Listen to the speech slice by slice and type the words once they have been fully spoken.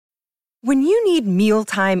When you need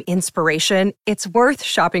mealtime inspiration, it's worth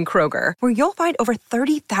shopping Kroger, where you'll find over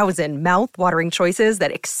 30,000 mouth-watering choices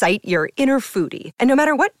that excite your inner foodie. And no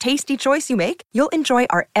matter what tasty choice you make, you'll enjoy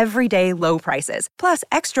our everyday low prices, plus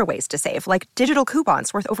extra ways to save, like digital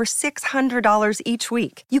coupons worth over $600 each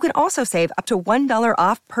week. You can also save up to $1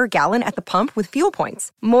 off per gallon at the pump with fuel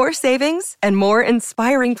points. More savings and more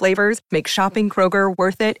inspiring flavors make shopping Kroger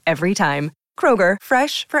worth it every time. Kroger,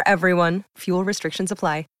 fresh for everyone. Fuel restrictions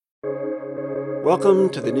apply. Welcome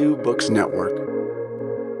to the New Books Network.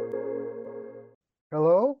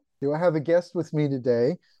 Hello, do I have a guest with me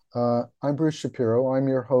today? I'm Bruce Shapiro. I'm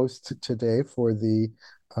your host today for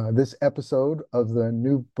this episode of the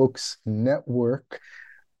New Books Network.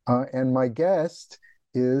 And my guest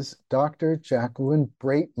is Dr. Jacqueline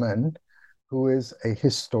Braitman, who is a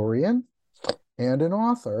historian and an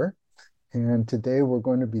author. And today we're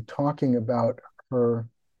going to be talking about her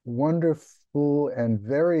wonderful and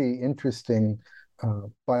very interesting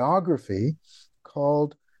biography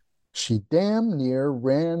called She Damn Near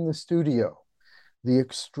Ran the Studio: The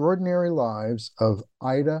Extraordinary Lives of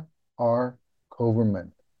Ida R.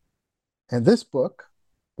 Koverman. And this book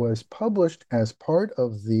was published as part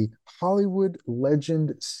of the Hollywood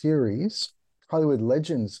Legends series from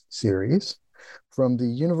the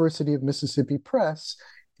University of Mississippi Press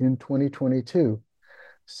in 2022.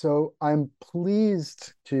 So I'm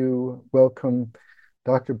pleased to welcome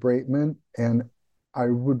Dr. Braitman, and I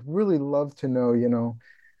would really love to know,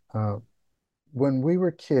 when we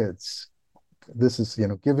were kids, this is,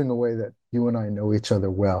 giving away that you and I know each other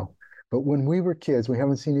well, but when we were kids, we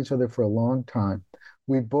haven't seen each other for a long time.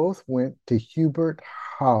 We both went to Hubert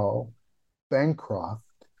Howe Bancroft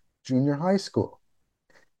Junior High School.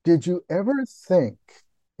 Did you ever think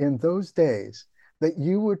in those days that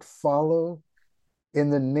you would follow in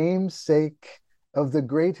the namesake of the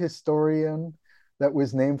great historian that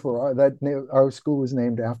was named for our school was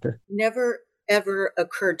named after? Never, ever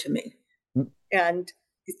occurred to me. And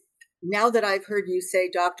now that I've heard you say,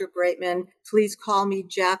 Dr. Braitman, please call me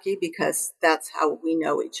Jackie, because that's how we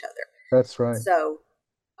know each other. That's right. So,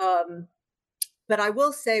 but I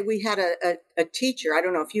will say we had a teacher, I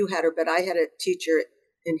don't know if you had her, but I had a teacher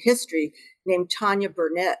in history named Tanya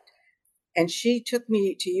Burnett. And she took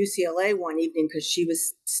me to UCLA one evening because she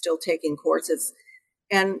was still taking courses.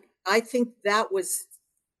 And I think that was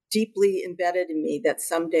deeply embedded in me that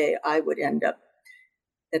someday I would end up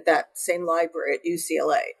at that same library at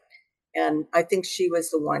UCLA. And I think she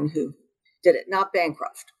was the one who did it, not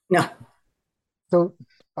Bancroft. No. So,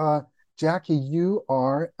 Jackie, you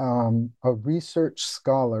are a research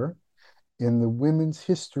scholar in the Women's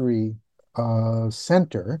History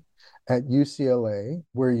Center at UCLA,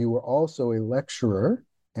 where you were also a lecturer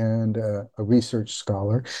and a research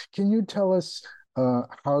scholar. Can you tell us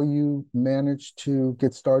how you managed to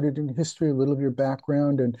get started in history, a little of your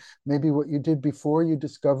background, and maybe what you did before you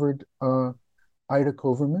discovered Ida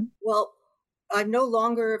Koverman? Well, I'm no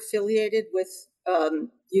longer affiliated with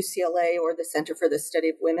UCLA or the Center for the Study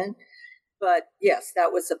of Women, but yes,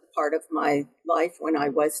 that was a part of my life when I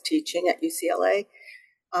was teaching at UCLA.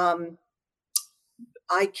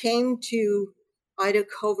 I came to Ida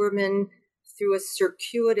Koverman through a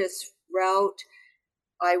circuitous route.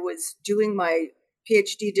 I was doing my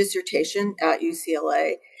PhD dissertation at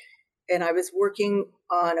UCLA, and I was working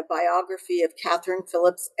on a biography of Catherine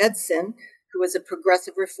Phillips Edson, who was a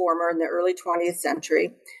progressive reformer in the early 20th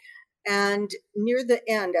century. And near the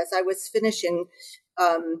end, as I was finishing,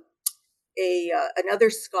 another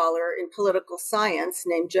scholar in political science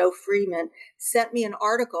named Joe Freeman sent me an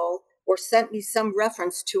article, or sent me some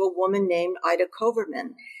reference to a woman named Ida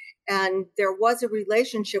Koverman. And there was a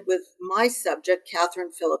relationship with my subject,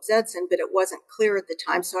 Catherine Phillips Edson, but it wasn't clear at the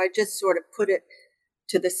time. So I just sort of put it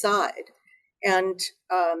to the side. And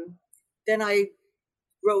then I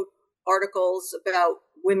wrote articles about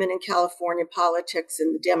women in California politics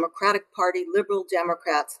and the Democratic Party, liberal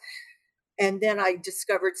Democrats. And then I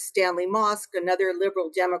discovered Stanley Mosk, another liberal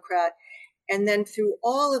Democrat. And then through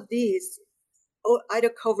all of these, Ida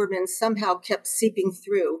Koverman somehow kept seeping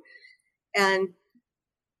through. And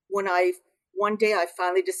one day I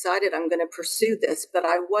finally decided I'm going to pursue this, but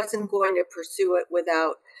I wasn't going to pursue it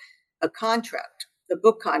without a contract, a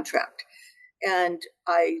book contract. And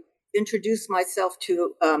I introduced myself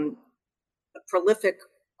to a prolific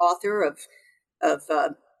author of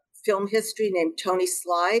film history named Tony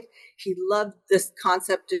Slide. He loved this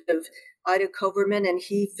concept of Ida Koverman, and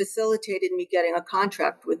he facilitated me getting a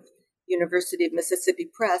contract with University of Mississippi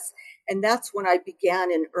Press. And that's when I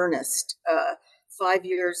began in earnest.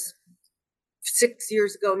 6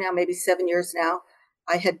 years ago now, maybe 7 years now.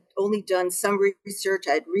 I had only done some research.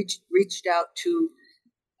 I had reached out to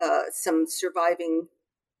some surviving,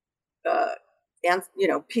 and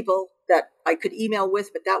people that I could email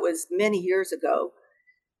with, but that was many years ago.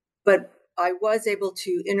 But I was able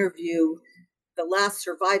to interview the last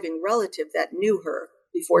surviving relative that knew her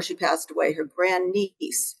before she passed away, her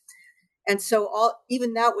grandniece. And so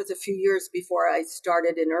even that was a few years before I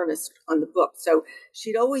started in earnest on the book. So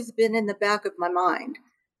she'd always been in the back of my mind.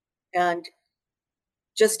 And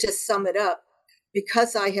just to sum it up,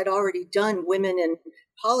 because I had already done women in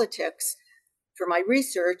politics for my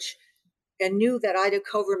research and knew that Ida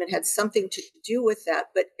Koverman had something to do with that,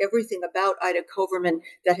 but everything about Ida Koverman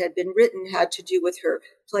that had been written had to do with her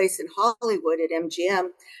place in Hollywood at MGM,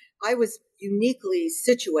 I was uniquely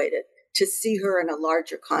situated to see her in a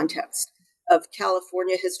larger context of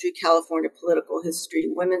California history, California political history,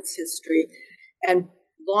 women's history, and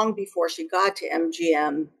long before she got to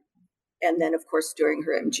MGM, and then, of course, during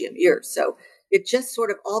her MGM years. So it just sort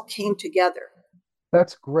of all came together.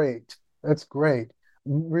 That's great. That's great.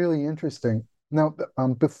 Really interesting. Now,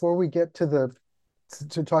 before we get to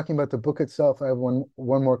talking about the book itself, I have one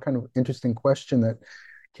more kind of interesting question that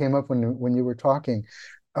came up when you were talking.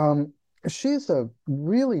 She's a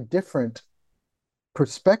really different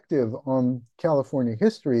perspective on California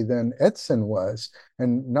history than Edson was,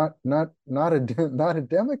 and not a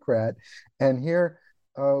Democrat, and here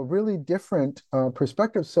really different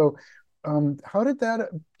perspective. So, how did that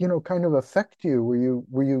kind of affect you?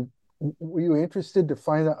 Were you interested to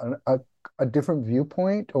find a different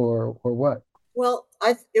viewpoint, or what? Well,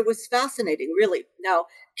 it was fascinating, really. Now,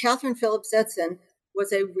 Catherine Phillips Edson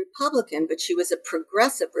was a Republican, but she was a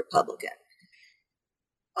progressive Republican.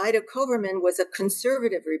 Ida Koverman was a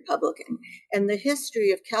conservative Republican. And the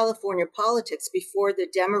history of California politics before the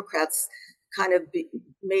Democrats kind of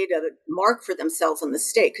made a mark for themselves in the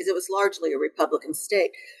state, because it was largely a Republican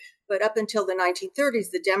state. But up until the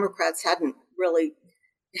 1930s, the Democrats hadn't really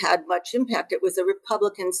had much impact. It was a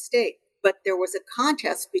Republican state. But there was a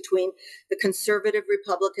contest between the conservative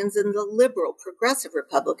Republicans and the liberal progressive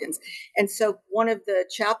Republicans. And so one of the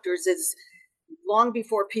chapters is long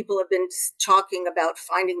before people have been talking about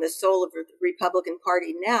finding the soul of the Republican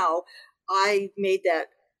Party now, I made that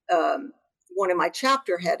one of my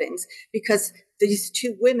chapter headings, because these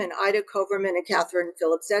two women, Ida Koverman and Catherine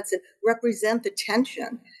Phillips Edson, represent the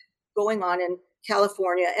tension going on in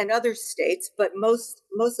California and other states, but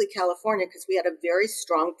mostly California, because we had a very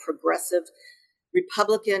strong progressive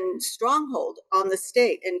Republican stronghold on the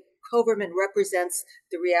state, and Koverman represents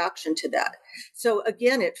the reaction to that. So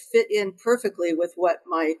again, it fit in perfectly with what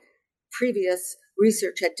my previous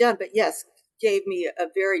research had done, but yes, gave me a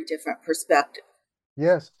very different perspective.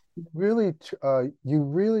 Yes, really, you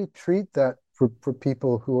really treat that for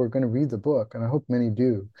people who are going to read the book, and I hope many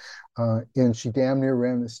do. In She Damn Near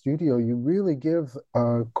Ran the Studio, you really give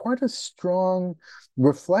quite a strong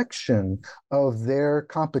reflection of their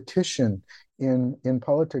competition in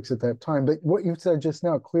politics at that time. But what you said just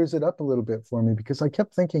now clears it up a little bit for me, because I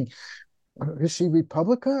kept thinking, is she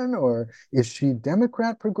Republican or is she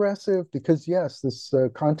Democrat progressive? Because yes, this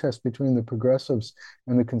contest between the progressives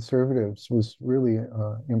and the conservatives was really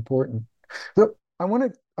important. So I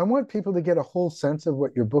want people to get a whole sense of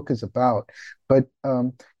what your book is about. But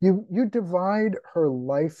you divide her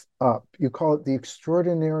life up. You call it The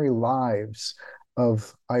Extraordinary Lives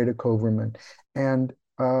of Ida Koverman, and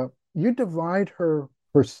you divide her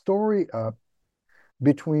story up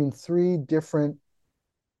between three different,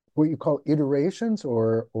 what you call iterations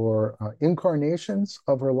or incarnations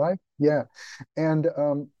of her life. Yeah, and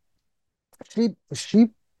she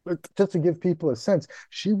just to give people a sense,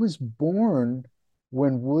 she was born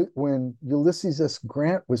when Ulysses S.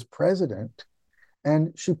 Grant was president,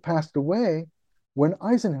 and she passed away when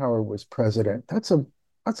Eisenhower was president. That's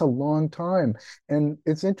a long time, and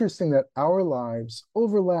it's interesting that our lives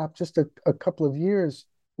overlap just a couple of years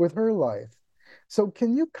with her life. So,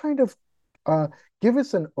 can you kind of give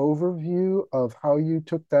us an overview of how you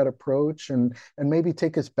took that approach, and maybe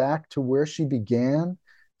take us back to where she began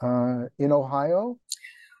in Ohio?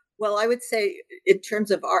 Well, I would say, in terms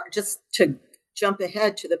of just to jump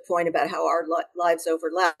ahead to the point about how our lives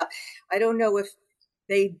overlap, I don't know if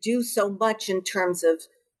they do so much in terms of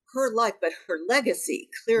her life, but her legacy,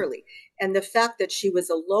 clearly. And the fact that she was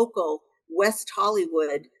a local West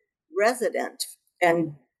Hollywood resident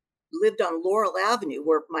and lived on Laurel Avenue,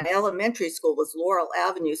 where my elementary school was Laurel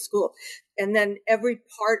Avenue School. And then every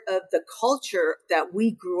part of the culture that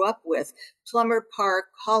we grew up with, Plummer Park,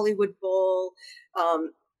 Hollywood Bowl,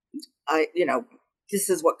 this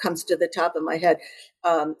is what comes to the top of my head.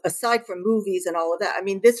 Aside from movies and all of that, I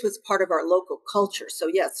mean, this was part of our local culture. So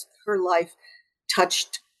yes, her life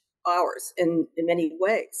touched ours in many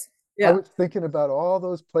ways. I Yeah. was thinking about all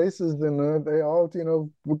those places, and they all,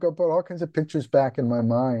 we got put all kinds of pictures back in my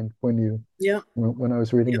mind Yeah. when I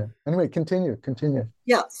was reading Yeah. it. Anyway, continue.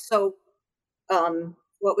 Yeah. So,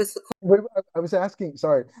 what was the Wait, I was asking,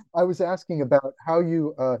 sorry, I was asking about how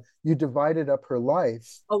you divided up her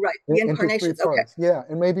life Oh, right. The into three incarnations. Okay. parts. Yeah,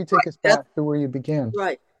 and maybe take Right. us That's back to where you began.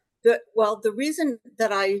 right. The reason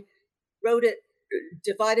that I wrote it,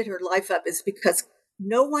 divided her life up, is because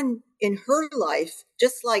no one in her life,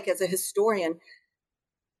 just like as a historian,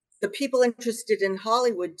 the people interested in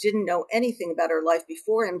Hollywood didn't know anything about her life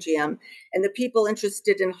before MGM, and the people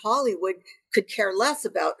interested in Hollywood could care less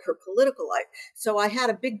about her political life. So I had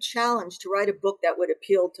a big challenge to write a book that would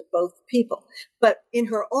appeal to both people. But in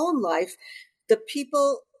her own life, the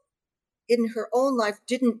people in her own life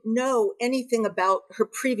didn't know anything about her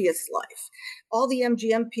previous life. All the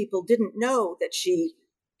MGM people didn't know that she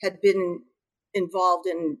had been involved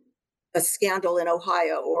in a scandal in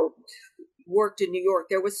Ohio or worked in New York.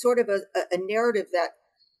 There was sort of a narrative that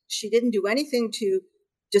she didn't do anything to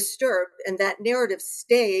disturb, and that narrative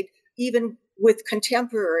stayed even with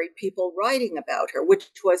contemporary people writing about her, which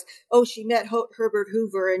was, oh, she met Herbert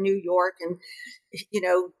Hoover in New York, and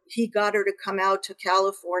he got her to come out to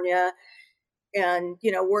California and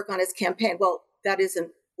work on his campaign. Well, that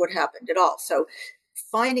isn't what happened at all. So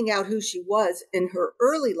finding out who she was in her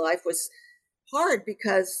early life was hard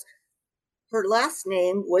because her last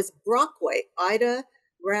name was Brockway, Ida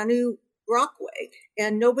Ranu Brockway,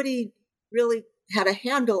 and nobody really had a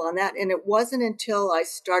handle on that. And it wasn't until I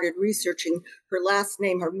started researching her last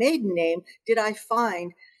name, her maiden name, did I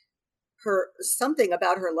find her something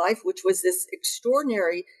about her life, which was this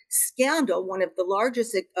extraordinary scandal, one of the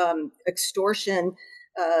largest extortion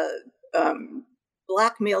uh, um,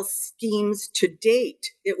 blackmail schemes to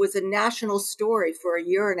date. It was a national story for a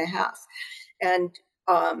year and a half, and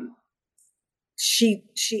she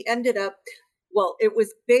ended up, well, it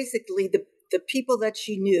was basically the people that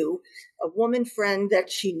she knew, a woman friend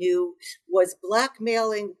that she knew was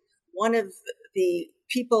blackmailing one of the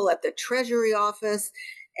people at the Treasury office,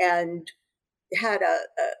 and had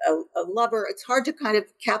a lover. It's hard to kind of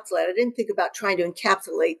encapsulate. I didn't think about trying to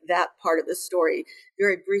encapsulate that part of the story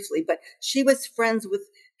very briefly, but she was friends with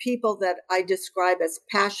people that I describe as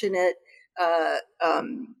passionate, uh,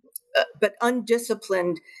 um, but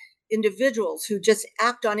undisciplined individuals who just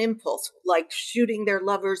act on impulse, like shooting their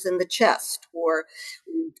lovers in the chest or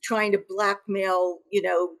trying to blackmail,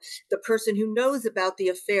 the person who knows about the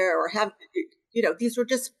affair, or have, these were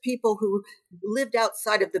just people who lived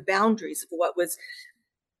outside of the boundaries of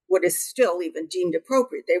what is still even deemed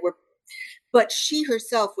appropriate. But she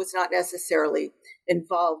herself was not necessarily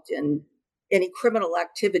involved in any criminal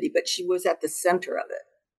activity, but she was at the center of it.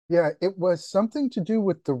 Yeah, it was something to do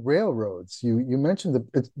with the railroads. You mentioned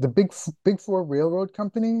the big four railroad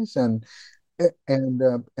companies and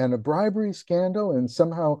a bribery scandal, and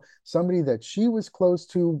somehow somebody that she was close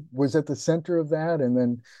to was at the center of that, and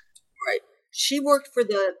then Right. She worked for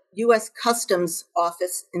the U.S. Customs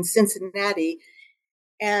Office in Cincinnati,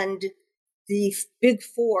 and the Big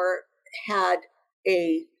Four had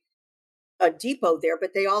a a depot there,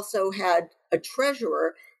 but they also had a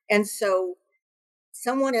treasurer. And so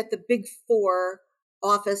someone at the Big Four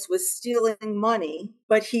office was stealing money,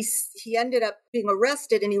 but he ended up being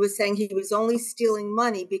arrested, and he was saying he was only stealing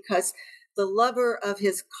money because the lover of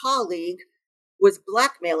his colleague was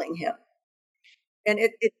blackmailing him. And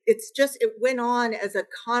it went on as a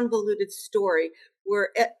convoluted story where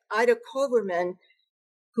Ida Koverman,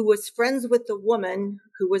 who was friends with the woman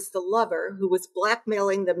who was the lover, who was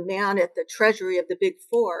blackmailing the man at the treasury of the Big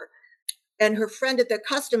Four, and her friend at the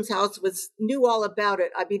customs house knew all about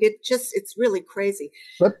it. I mean, it's really crazy.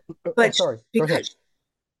 but But sorry, go ahead. because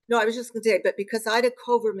no, I was just going to say, but because Ida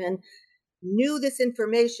Koverman knew this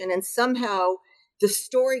information, and somehow the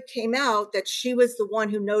story came out that she was the one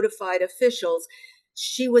who notified officials,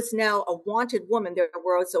 she was now a wanted woman. There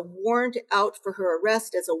was a warrant out for her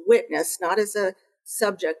arrest as a witness, not as a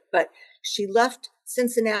subject, but she left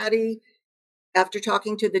Cincinnati after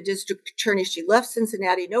talking to the district attorney. She left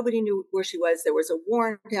Cincinnati. Nobody knew where she was. There was a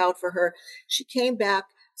warrant out for her. She came back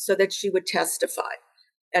so that she would testify.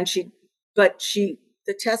 And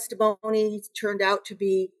the testimony turned out to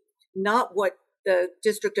be not what the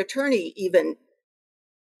district attorney even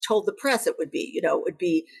told the press it would be. It would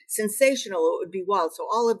be sensational. It would be wild. So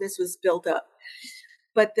all of this was built up.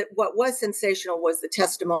 But what was sensational was the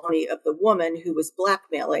testimony of the woman who was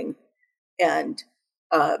blackmailing, and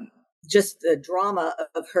just the drama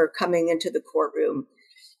of her coming into the courtroom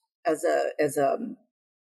as a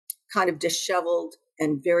kind of disheveled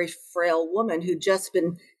and very frail woman who'd just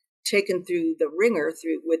been taken through the ringer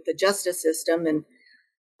through with the justice system, and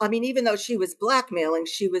I mean, even though she was blackmailing,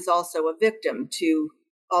 she was also a victim to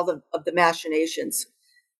all of the machinations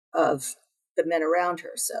of the men around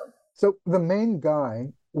her. So the main guy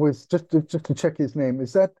was just to check his name.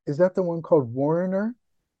 Is that the one called Warner?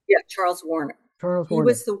 Yeah, Charles Warner. Charles He Warner.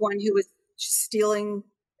 was the one who was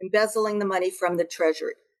embezzling the money from the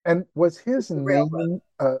treasury, And was his the railroad.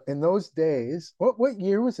 name in those days? What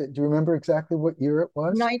year was it? Do you remember exactly what year it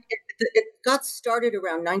was? It got started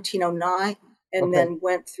around 1909 and Okay. then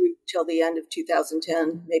went through till the end of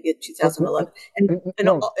 2010, maybe 2011. And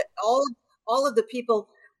No. all of the people,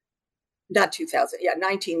 not 2000, yeah,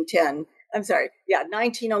 1910. I'm sorry, yeah,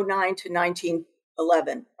 1909 to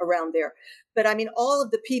 1911, around there. But I mean, all of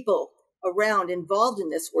the people around involved in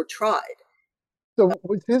this were tried. So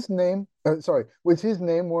was his name? Was his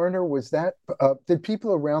name Warner? Was that? Did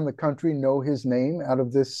people around the country know his name out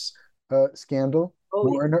of this scandal? Oh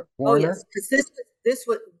yes, Warner. oh yes, Warner. because this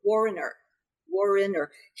was Warner.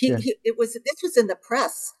 Yeah. This was in the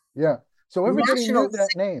press, Yeah. So everybody knew national. that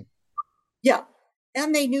name Yeah,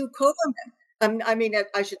 and they knew Koverman. I mean,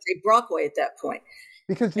 I should say Brockway at that point,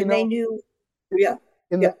 because and they knew. Yeah,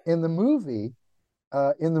 yeah. in the movie,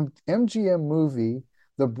 in the MGM movie,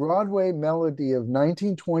 the Broadway melody of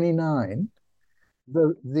 1929,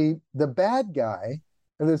 the bad guy,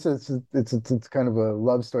 and it's kind of a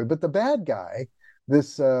love story, but the bad guy,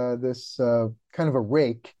 this kind of a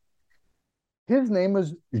rake, his name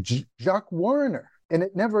was Jacques Warner, and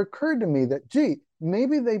it never occurred to me that gee,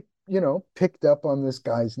 maybe they picked up on this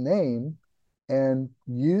guy's name and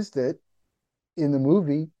used it in the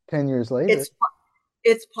movie 10 years later.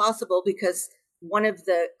 It's possible because one of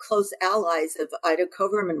the close allies of Ida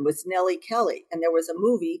Koverman was Nellie Kelly, and there was a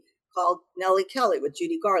movie called Nellie Kelly with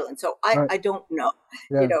Judy Garland. So Right. I don't know,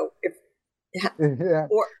 Yeah. if Yeah.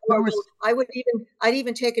 or There was I'd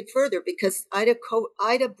even take it further because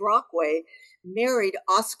Ida Brockway married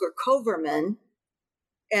Oscar Koverman,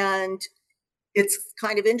 and it's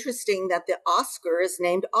kind of interesting that the Oscar is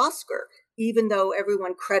named Oscar, even though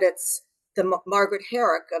everyone credits the Margaret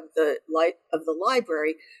Herrick of the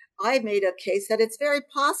library. I made a case that it's very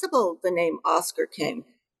possible the name Oscar came,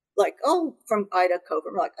 from Ida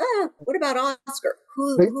Koverman. Like, what about Oscar?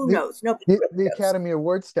 Who the, knows? Nobody the, really the knows. Academy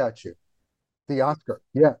Award statue, the Oscar.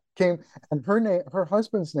 Yeah, came, and her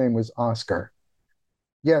husband's name was Oscar.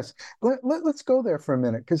 Yes, let's go there for a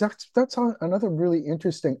minute because that's another really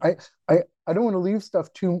interesting. I don't want to leave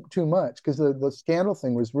stuff too much because the scandal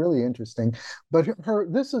thing was really interesting, but her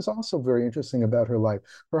this is also very interesting about her life.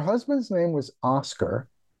 Her husband's name was Oscar,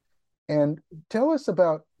 and tell us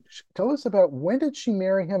about when did she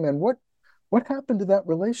marry him and what happened to that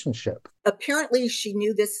relationship? Apparently, she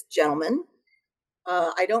knew this gentleman.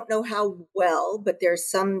 I don't know how well, but there's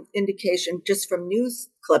some indication just from news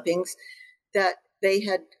clippings that they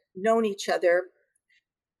had known each other,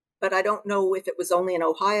 but I don't know if it was only in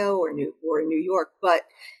Ohio or in New York. But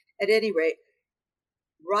at any rate,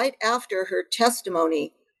 right after her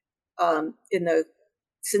testimony in the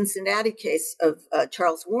Cincinnati case of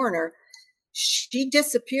Charles Warner, she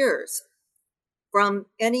disappears from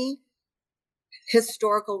any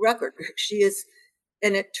historical record.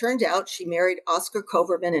 And it turned out she married Oscar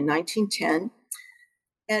Koverman in 1910.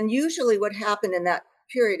 And usually, what happened in that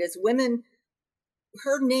period is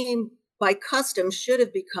her name by custom should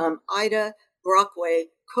have become Ida Brockway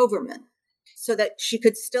Koverman, so that she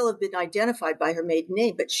could still have been identified by her maiden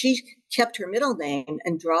name, but she kept her middle name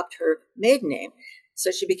and dropped her maiden name. So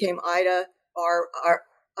she became Ida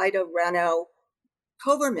Rano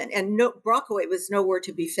Koverman, and Brockway was nowhere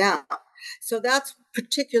to be found. So that's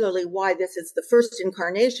particularly why this is the first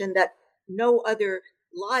incarnation that no other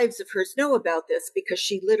lives of hers know about this, because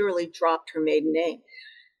she literally dropped her maiden name.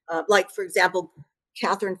 Like, for example,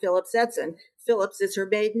 Catherine Phillips Edson. Phillips is her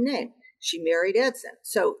maiden name. She married Edson.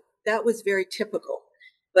 So that was very typical.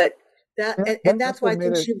 But That that's must why have I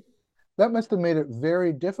made think it she. that must have made it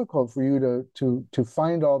very difficult for you to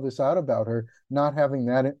find all this out about her, not having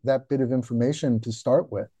that bit of information to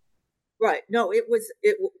start with. Right. No,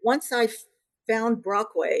 once I found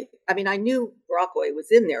Brockway, I mean, I knew Brockway was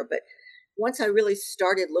in there, but once I really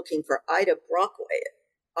started looking for Ida Brockway,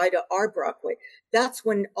 Ida R. Brockway, that's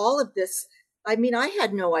when all of this, I mean, I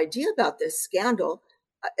had no idea about this scandal.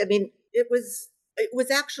 I mean, it was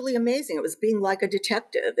actually amazing. It was being like a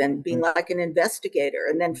detective and being Right. like an investigator,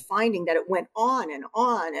 and then finding that it went on and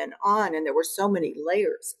on and on, and there were so many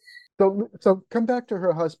layers. So come back to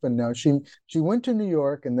her husband now. She went to New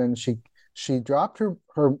York and then she dropped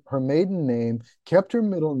her maiden name, kept her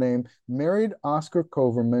middle name, married Oscar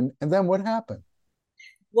Koverman, and then what happened?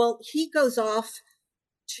 Well, he goes off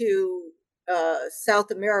to South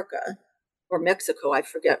America or Mexico, I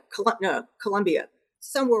forget. No, Colombia.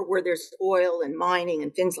 somewhere where there's oil and mining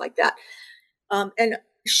and things like that. And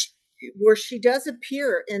where she does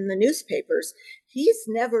appear in the newspapers, he's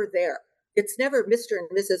never there. It's never Mr. and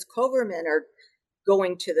Mrs. Koverman are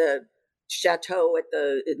going to the chateau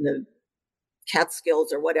in the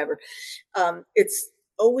Catskills or whatever. It's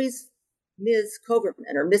always Ms.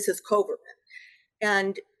 Koverman or Mrs. Koverman.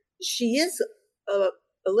 And she is a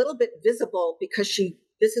little bit visible because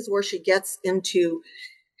this is where she gets into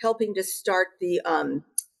helping to start the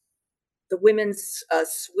Women's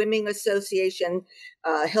Swimming Association,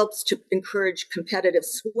 helps to encourage competitive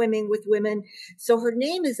swimming with women. So her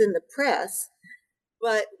name is in the press,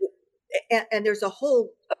 but and there's a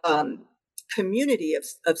whole community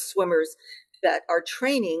of swimmers that are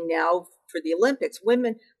training now for the Olympics.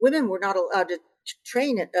 Women were not allowed to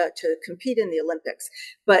train to compete in the Olympics,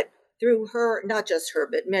 but through her, not just her,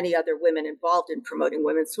 but many other women involved in promoting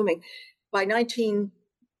women's swimming, by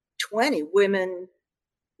 1920, women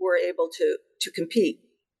were able to compete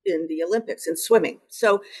in the Olympics in swimming.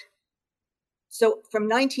 So from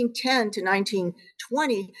 1910 to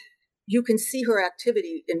 1920, you can see her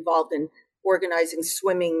activity involved in organizing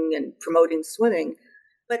swimming and promoting swimming,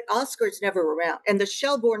 but Oscar's never around. And the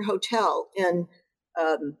Shelbourne Hotel in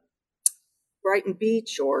Brighton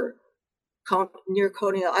Beach or near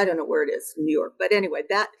Coney, I don't know where it is, New York. But anyway,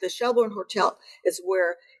 the Shelbourne Hotel is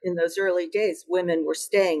where in those early days, women were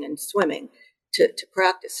staying and swimming to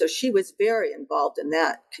practice. So she was very involved in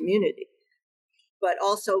that community. But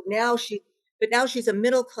also now she's a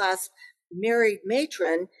middle-class married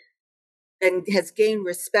matron and has gained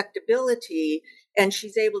respectability, and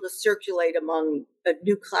she's able to circulate among a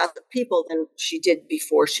new class of people than she did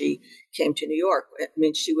before she came to New York. I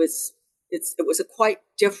mean, it was a quite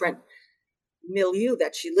different milieu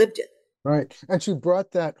that she lived in. Right. And she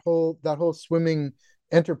brought that whole swimming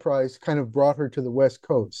enterprise, kind of brought her to the West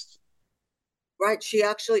Coast. Right.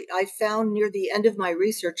 I found near the end of my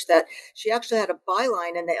research that she actually had a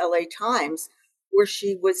byline in the LA Times where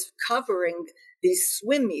she was covering these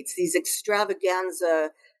swim meets, these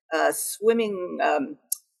extravaganza swimming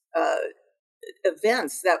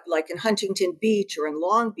events that, like in Huntington Beach or in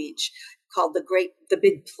Long Beach, called the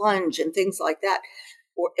Big Plunge and things like that.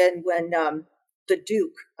 And when the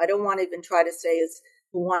Duke, I don't want to even try to say his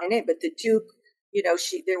Hawaiian name, but the Duke,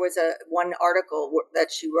 there was one article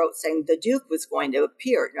that she wrote saying the Duke was going to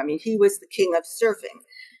appear. I mean, he was the king of surfing,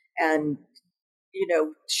 and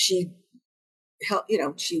she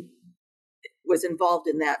was involved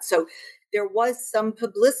in that. So there was some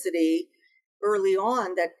publicity early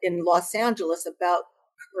on that in Los Angeles about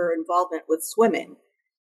her involvement with swimming,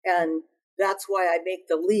 and that's why I make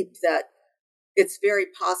the leap that it's very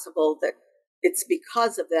possible that it's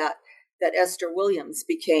because of that Esther Williams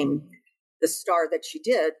became the star that she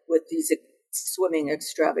did with these swimming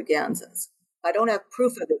extravaganzas. I don't have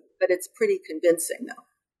proof of it, but it's pretty convincing, though.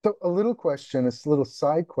 So a little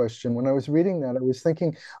side question. When I was reading that, I was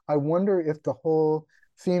thinking, I wonder if the whole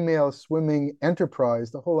female swimming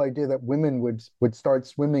enterprise, the whole idea that women would start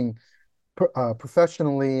swimming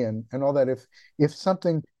professionally and all that, if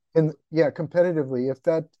something competitively,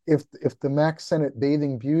 if the Max Sennett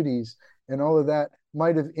bathing beauties and all of that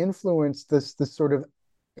might have influenced this sort of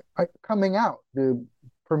coming out, the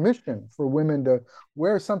permission for women to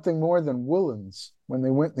wear something more than woolens when they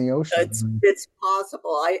went in the ocean. It's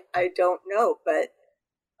possible. I don't know, but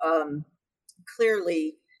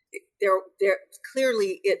clearly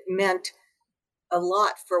clearly it meant a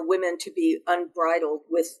lot for women to be unbridled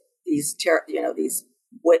with these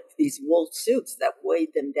wool suits that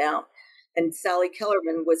weighed them down. And Sally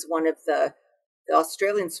Kellerman was one of the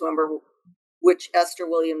Australian swimmer, which Esther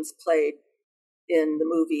Williams played in the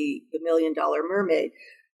movie The $1 Million Mermaid.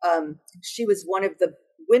 She was one of the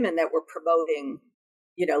women that were promoting,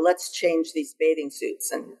 let's change these bathing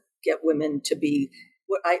suits and get women to be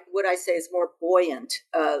what I say is more buoyant,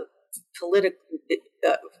 politically,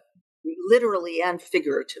 literally and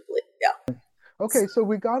figuratively. Yeah. Okay, so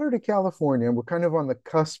we got her to California. We're kind of on the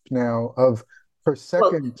cusp now of her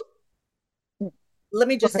second. Well, let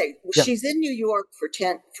me just say, she's in New York for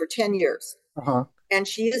 10 years. Uh-huh. And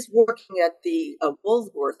she is working at the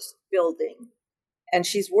Woolworths building. And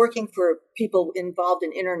she's working for people involved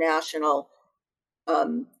in international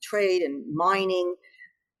trade and mining.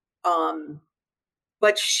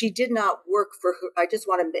 But she did not work for her. I just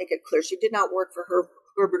want to make it clear. She did not work for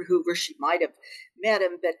Herbert Hoover. She might have met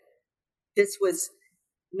him, but this was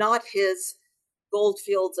not his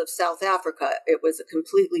Goldfields of South Africa. It was a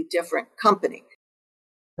completely different company.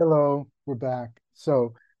 Hello, we're back.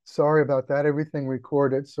 So sorry about that. Everything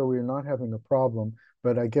recorded, so we're not having a problem.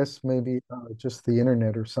 but I guess maybe just the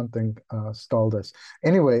internet or something stalled us.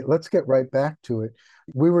 Anyway, let's get right back to it.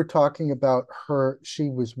 We were talking about her.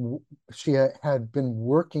 She had been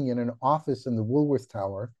working in an office in the Woolworth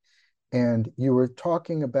Tower, and you were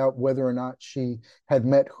talking about whether or not she had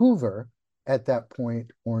met Hoover at that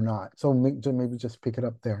point or not. So maybe just pick it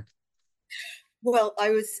up there. Well,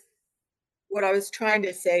 what I was trying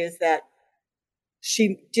to say is that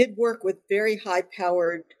she did work with very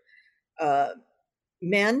high-powered uh,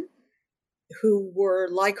 men who were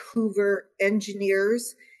like Hoover,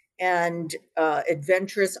 engineers and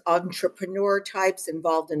adventurous entrepreneur types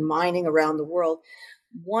involved in mining around the world.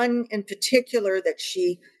 One in particular that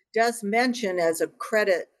she does mention as a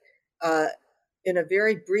credit uh, in a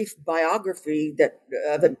very brief biography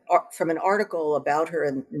from an article about her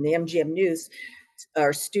in the MGM News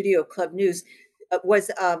or Studio Club News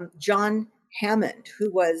was John Hammond,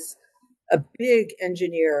 who was a big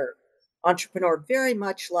engineer, entrepreneur, very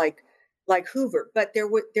much like Hoover. But there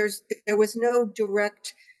was no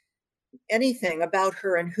direct anything about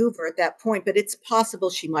her and Hoover at that point. But it's possible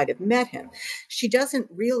she might have met him. She doesn't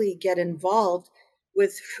really get involved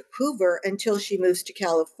with Hoover until she moves to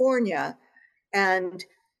California, and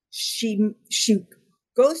she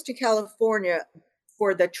goes to California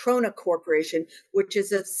for the Trona Corporation, which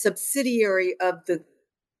is a subsidiary of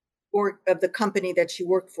the company that she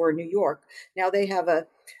worked for in New York. Now they have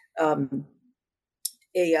um,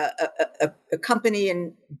 a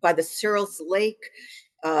company by the Searles Lake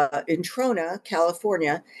in Trona,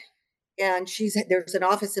 California, and there's an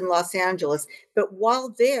office in Los Angeles. But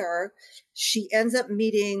while there, she ends up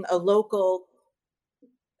meeting a local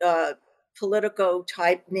Politico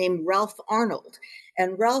type named Ralph Arnold.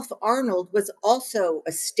 And Ralph Arnold was also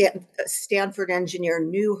a Stanford engineer,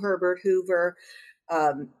 knew Herbert Hoover,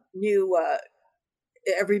 knew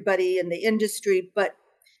everybody in the industry, but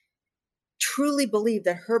truly believed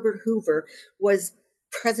that Herbert Hoover was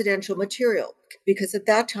presidential material, because at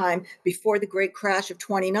that time, before the great crash of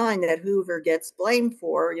 29 that Hoover gets blamed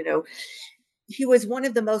for, he was one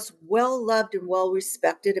of the most well-loved and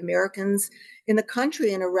well-respected Americans in the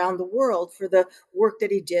country and around the world for the work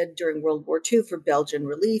that he did during World War II for Belgian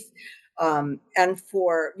relief, and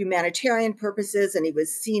for humanitarian purposes. And he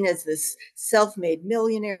was seen as this self-made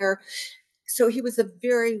millionaire. So he was a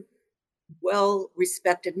very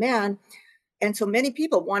well-respected man. And so many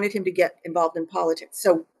people wanted him to get involved in politics.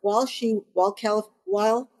 So while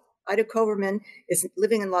Ida Koverman is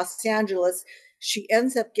living in Los Angeles, she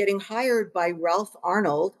ends up getting hired by Ralph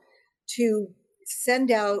Arnold to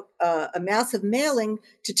send out a massive mailing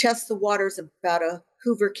to test the waters about a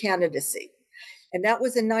Hoover candidacy. And that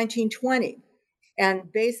was in 1920.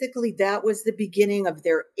 And basically, that was the beginning of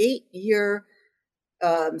their 8-year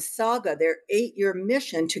saga, their 8-year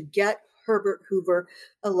mission to get Herbert Hoover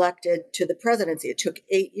elected to the presidency. It took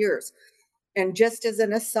 8 years. And just as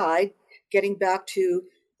an aside, getting back to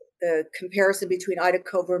the comparison between Ida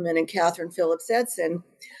Koverman and Catherine Phillips Edson,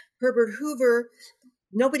 Herbert Hoover,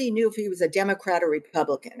 nobody knew if he was a Democrat or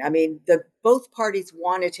Republican. I mean, both parties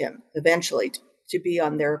wanted him eventually to be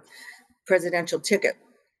on their presidential ticket.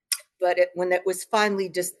 But when it was finally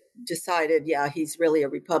just decided, yeah, he's really a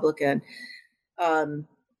Republican,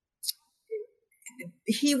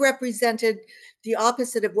 he represented the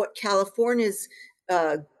opposite of what California's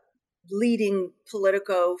leading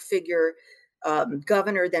Politico figure,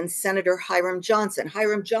 governor, then Senator Hiram Johnson.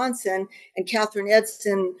 Hiram Johnson and Catherine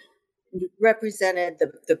Edson represented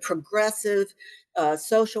the progressive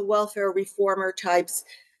social welfare reformer types,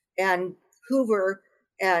 and Hoover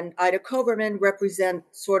and Ida Koverman represent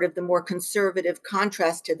sort of the more conservative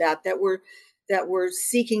contrast to that were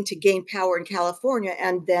seeking to gain power in California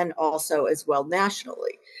and then also as well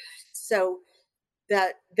nationally. So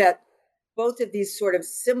that both of these sort of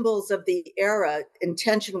symbols of the era in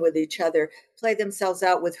tension with each other play themselves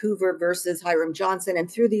out with Hoover versus Hiram Johnson, and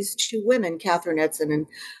through these two women, Catherine Edson and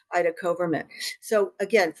Ida Koverman. So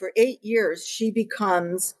again, for 8 years,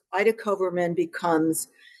 Ida Koverman becomes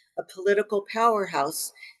a political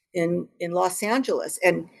powerhouse in Los Angeles.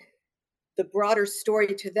 And the broader story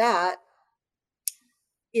to that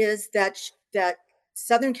is that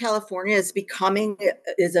Southern California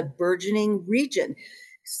is a burgeoning region.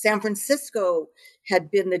 San Francisco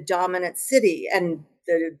had been the dominant city, and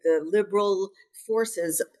the liberal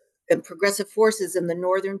forces and progressive forces in the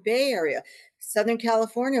Northern Bay Area. Southern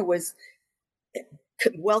California was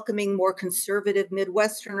welcoming more conservative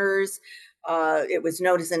Midwesterners. It was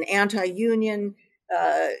known as an anti-union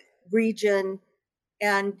region.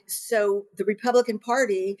 And so the Republican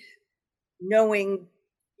Party, knowing,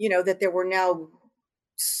 that there were now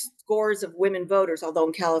scores of women voters, although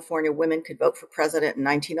in California women could vote for president in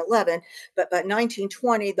 1911, but by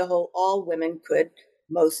 1920 all women could,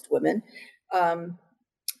 most women.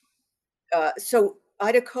 So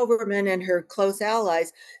Ida Koverman and her close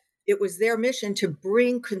allies, it was their mission to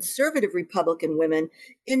bring conservative Republican women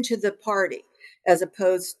into the party, as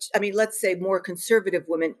opposed to, let's say more conservative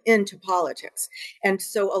women into politics. And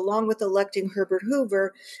so along with electing Herbert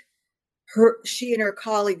Hoover, she and her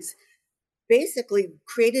colleagues basically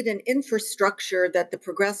created an infrastructure that the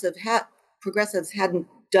progressives hadn't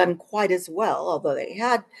done quite as well, although they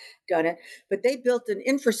had done it. But they built an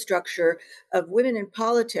infrastructure of women in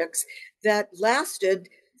politics that lasted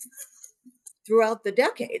throughout the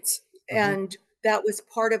decades. Mm-hmm. And that was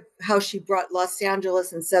part of how she brought Los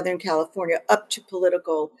Angeles and Southern California up to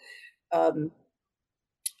political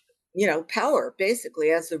power.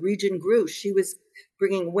 Basically, as the region grew, she was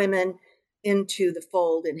bringing women into the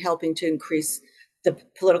fold and helping to increase the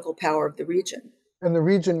political power of the region. And the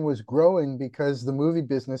region was growing because the movie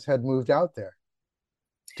business had moved out there.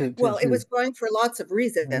 It was growing for lots of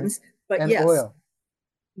reasons, mm-hmm. But and yes, oil.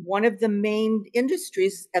 One of the main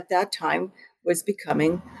industries at that time was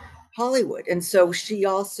becoming Hollywood. And so she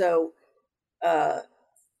also,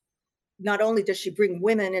 not only does she bring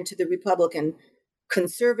women into the Republican,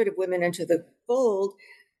 conservative women into the fold,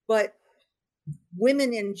 but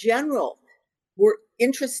women in general were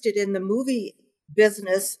interested in the movie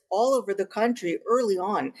business all over the country early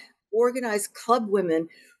on. Organized club women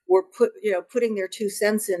were putting their 2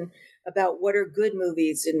 cents in about what are good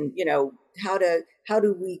movies, and how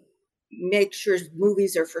do we make sure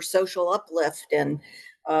movies are for social uplift, and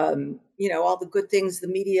all the good things the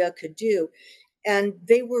media could do. And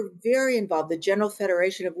they were very involved. The General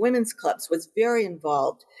Federation of Women's Clubs was very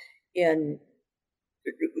involved in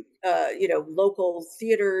local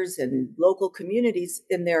theaters and local communities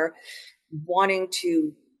in there, wanting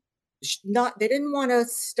to they didn't want to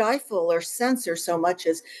stifle or censor so much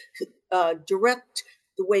as direct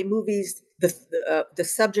the way movies, the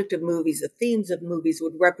subject of movies, the themes of movies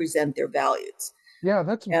would represent their values. Yeah,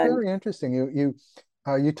 that's very interesting.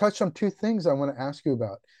 You touched on 2 things I want to ask you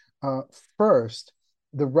about. First,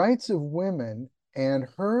 the rights of women and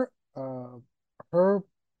her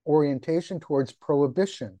orientation towards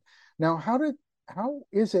prohibition. Now, how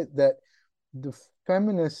is it that the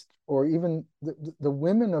feminists or even the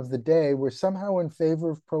women of the day were somehow in favor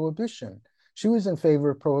of prohibition? She was in favor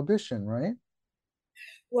of prohibition, right?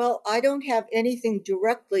 Well, I don't have anything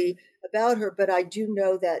directly about her, but I do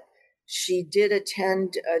know that she did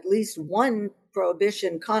attend at least one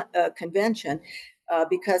prohibition convention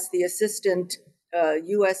because the assistant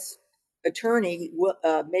U.S. attorney,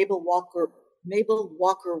 Mabel Walker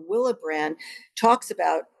Willebrand, talks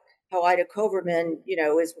about how Ida Koverman,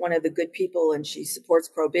 is one of the good people and she supports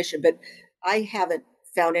prohibition. But I haven't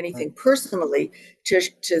found anything personally to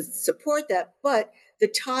support that. But the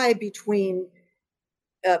tie between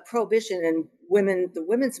prohibition and the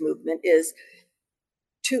women's movement is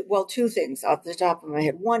two things off the top of my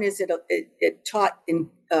head. One is it taught in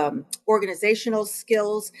organizational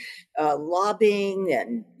skills, lobbying,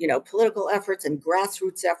 and political efforts and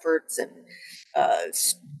grassroots efforts, and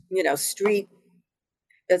street,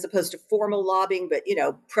 as opposed to formal lobbying, but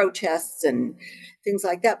protests and things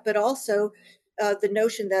like that. But also the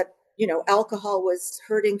notion that alcohol was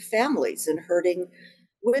hurting families and hurting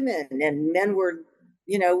women, and men were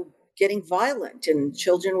getting violent and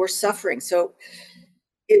children were suffering. So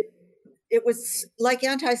it was like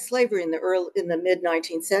anti-slavery in the mid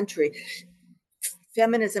 19th century.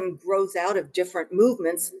 Feminism grows out of different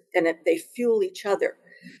movements and they fuel each other.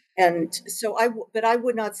 And so but I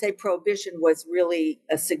would not say prohibition was really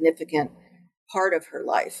a significant part of her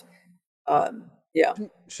life. Yeah.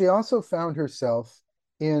 She also found herself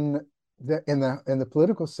in the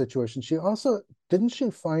political situation. Didn't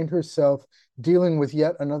she find herself dealing with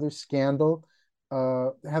yet another scandal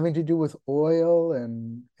having to do with oil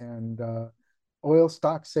and oil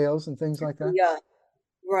stock sales and things like that? Yeah,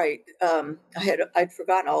 right. I'd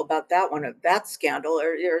forgotten all about that one, of that scandal.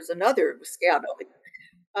 There's another scandal.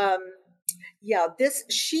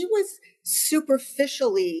 She was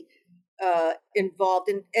superficially involved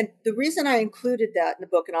in, and the reason I included that in the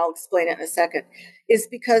book, and I'll explain it in a second, is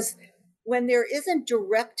because when there isn't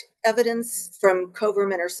direct evidence from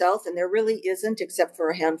Koverman herself, and there really isn't, except for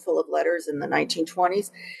a handful of letters in the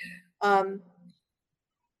 1920s,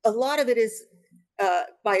 a lot of it is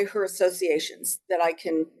by her associations that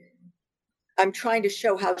I'm trying to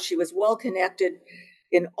show how she was well connected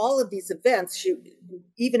in all of these events,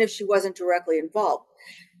 even if she wasn't directly involved,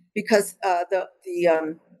 because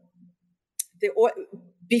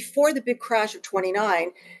before the big crash of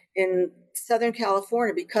 29, in Southern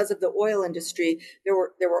California, because of the oil industry, there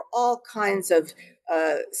were all kinds of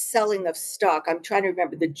selling of stock. I'm trying to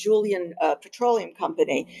remember the Julian Petroleum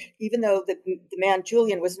Company, even though the man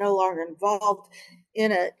Julian was no longer involved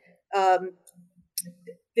in it.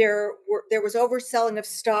 There was overselling of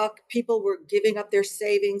stock. People were giving up their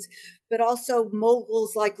savings, but also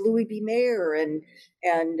moguls like Louis B. Mayer and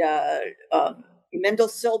Mendel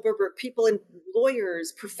Silberberg, people and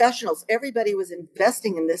lawyers, professionals. Everybody was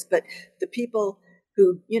investing in this, but the people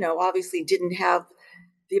who, obviously didn't have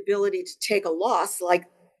the ability to take a loss like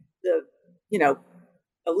the,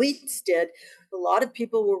 elites did. A lot of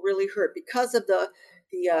people were really hurt because of the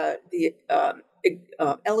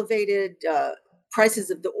elevated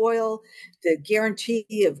prices of the oil, the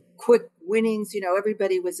guarantee of quick winnings.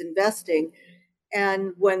 Everybody was investing,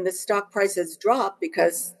 and when the stock prices dropped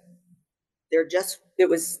because it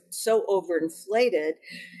was so overinflated,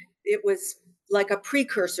 it was like a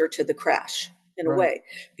precursor to the crash in a way.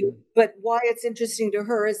 But why it's interesting to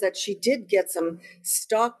her is that she did get some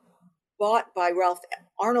stock bought by Ralph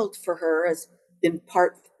Arnold for her, as in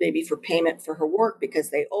part maybe for payment for her work, because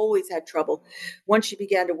they always had trouble. Once she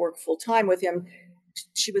began to work full time with him,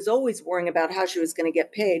 she was always worrying about how she was going to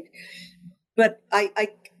get paid. But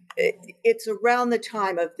it's around the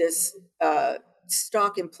time of this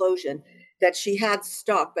stock implosion that she had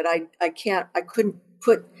stock, but I couldn't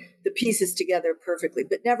put the pieces together perfectly.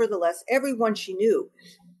 But nevertheless, everyone she knew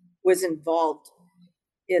was involved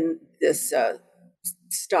in this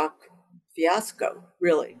stock fiasco,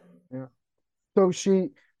 really. Yeah. So she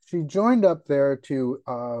joined up there to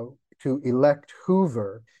elect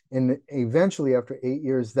Hoover, and eventually, after 8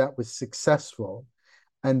 years, that was successful.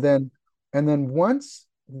 And then once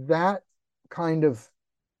that kind of,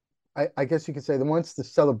 I guess you could say, that once the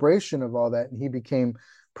celebration of all that, and he became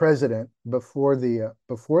president before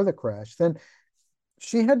the crash, then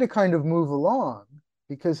she had to kind of move along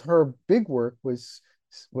because her big work was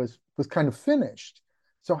kind of finished.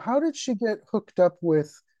 So how did she get hooked up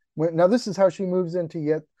with? Now this is how she moves into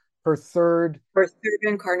yet her third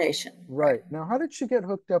incarnation. Right. Now, how did she get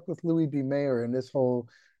hooked up with Louis B. Mayer in this whole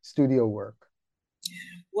studio work?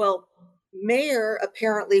 Well, Mayer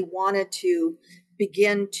apparently wanted to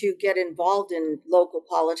begin to get involved in local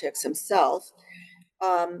politics himself.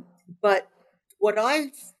 But what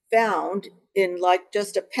I found in like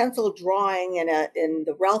just a pencil drawing in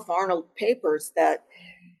the Ralph Arnold papers that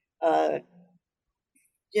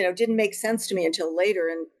didn't make sense to me until later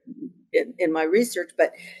in my research.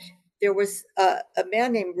 But there was a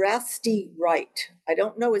man named Rasty Wright. I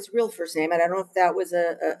don't know his real first name. I don't know if that was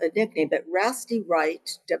a nickname, but Rasty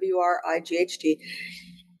Wright, Wright.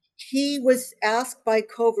 He was asked by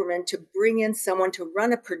Koverman to bring in someone to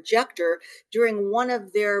run a projector during one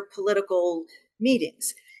of their political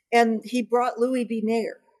meetings. And he brought Louis B.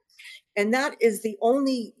 Mayer. And that is the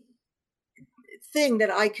only thing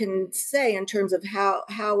that I can say in terms of how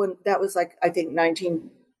and that was like, I think,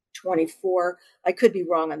 1924. I could be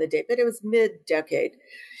wrong on the date, but it was mid-decade.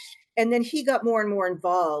 And then he got more and more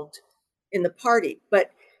involved in the party.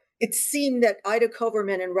 But it seemed that Ida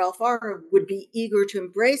Koverman and Ralph Arnold would be eager to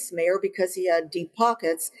embrace Mayer because he had deep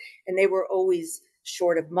pockets and they were always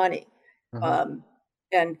short of money.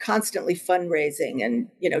 And constantly fundraising and,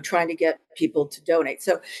 trying to get people to donate.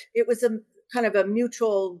 So it was a kind of a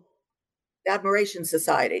mutual admiration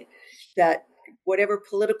society that whatever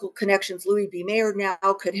political connections Louis B. Mayer now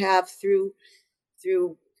could have through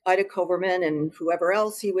Ida Koverman and whoever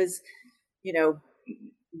else he was,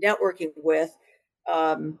 networking with.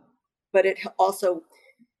 But it also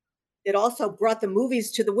brought the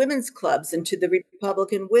movies to the women's clubs and to the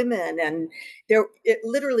Republican women. And it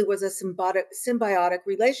literally was a symbiotic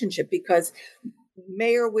relationship because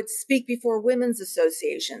Mayer would speak before women's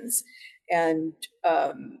associations. And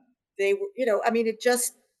they were,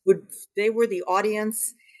 they were the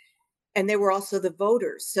audience and they were also the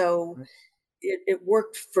voters. So it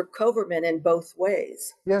worked for Koverman in both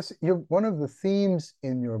ways. Yes, one of the themes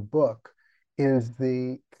in your book is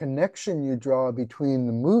the connection you draw between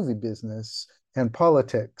the movie business and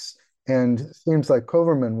politics. And it seems like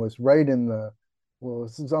Koverman was right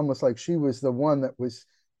it's almost like she was the one that was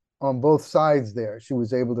on both sides there. She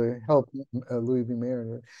was able to help Louis B.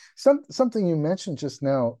 Mayer. Something you mentioned just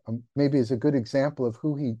now, maybe is a good example of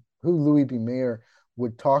who Louis B. Mayer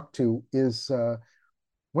would talk to is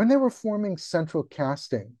when they were forming Central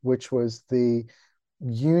Casting, which was the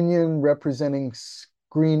union representing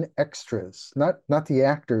screen extras, not the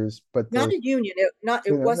actors, but not a union. It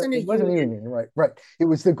wasn't a union. Right. It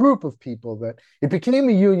was the group of people that it became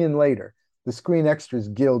a union later. The Screen Extras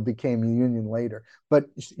Guild became a union later, but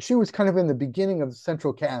she was kind of in the beginning of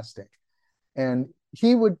Central Casting, and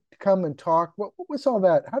he would come and talk. What was all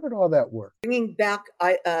that? How did all that work? Bringing back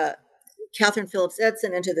Catherine Phillips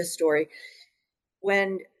Edson into the story,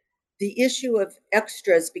 when the issue of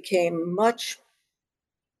extras became much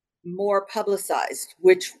more publicized,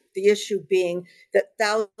 which the issue being that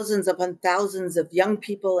thousands upon thousands of young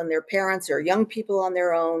people and their parents, or young people on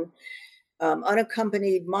their own,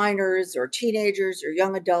 unaccompanied minors or teenagers or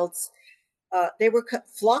young adults, they were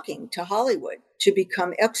flocking to Hollywood to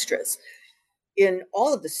become extras in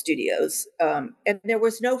all of the studios. And there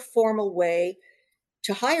was no formal way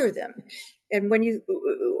to hire them. And when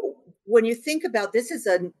you think about this is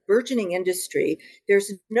a burgeoning industry,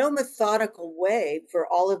 there's no methodical way for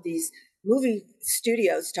all of these movie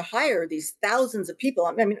studios to hire these thousands of people.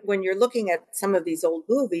 I mean, when you're looking at some of these old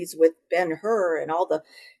movies with Ben-Hur and all the,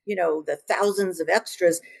 the thousands of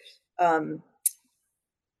extras,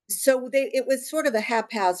 so it was sort of a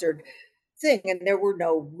haphazard thing, and there were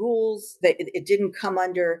no rules. That it didn't come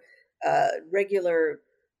under regular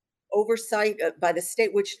oversight by the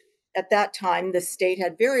state, which at that time the state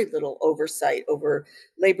had very little oversight over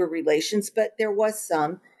labor relations, but there was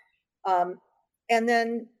some. And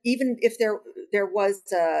then even if there was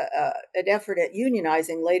an effort at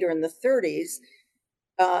unionizing later in the 30s,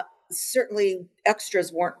 certainly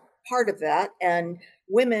extras weren't part of that, and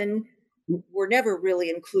women were never really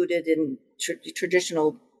included in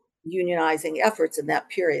traditional unionizing efforts in that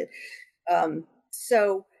period.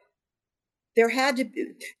 So there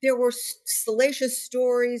were salacious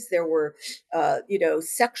stories, there were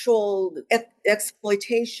sexual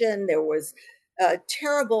exploitation, there was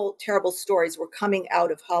terrible stories were coming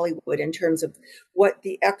out of Hollywood in terms of what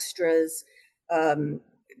the extras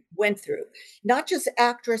went through. Not just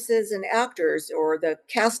actresses and actors or the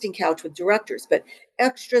casting couch with directors, but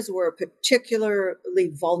extras were a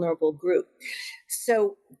particularly vulnerable group.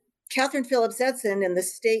 So Catherine Phillips Edson and the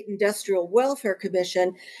State Industrial Welfare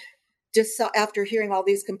Commission, after hearing all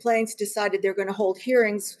these complaints, decided they're going to hold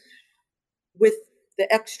hearings with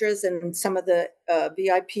the extras and some of the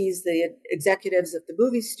VIPs, the executives of the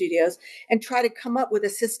movie studios, and try to come up with a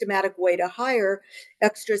systematic way to hire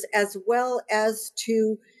extras, as well as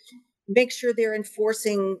to make sure they're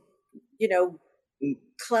enforcing,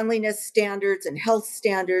 cleanliness standards and health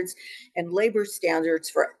standards and labor standards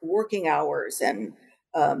for working hours and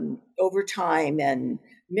overtime and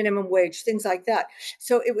minimum wage, things like that.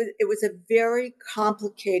 So it was a very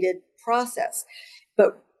complicated process,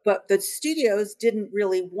 but the studios didn't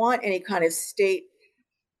really want any kind of state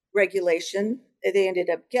regulation. They ended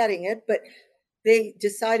up getting it, but they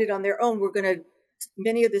decided on their own.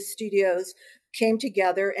 Many of the studios came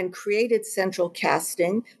together and created central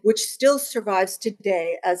casting, which still survives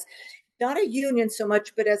today as not a union so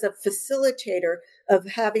much, but as a facilitator of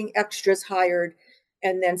having extras hired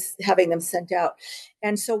and then having them sent out.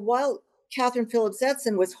 And so while Catherine Phillips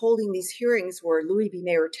Edson was holding these hearings where Louis B.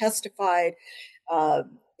 Mayer testified,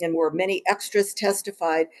 and where many extras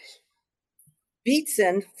testified,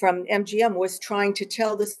 Beatson from MGM was trying to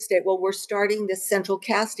tell the state, well, we're starting this central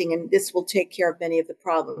casting and this will take care of many of the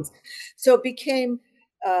problems. So it became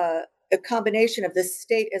a combination of the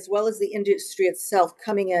state as well as the industry itself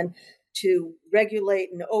coming in to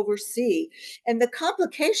regulate and oversee. And the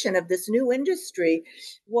complication of this new industry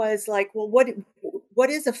was like, well, what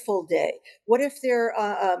is a full day? What if they're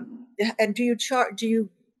and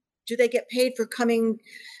do they get paid for coming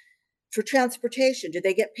for transportation? Do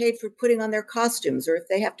they get paid for putting on their costumes, or if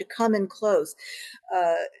they have to come in clothes?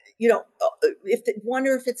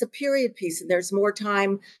 Wonder if it's a period piece and there's more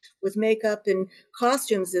time with makeup and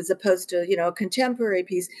costumes as opposed to, a contemporary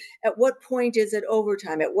piece. At what point is it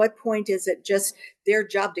overtime? At what point is it just their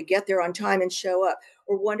job to get there on time and show up?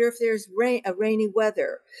 Or wonder if there's rainy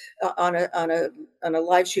weather on a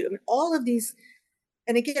live shoot. I mean, all of these,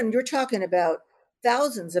 and again, you're talking about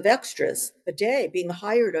thousands of extras a day being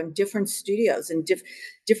hired on different studios and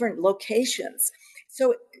different locations.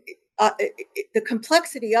 So the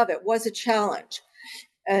complexity of it was a challenge.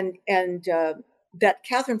 And that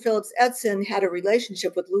Catherine Phillips Edson had a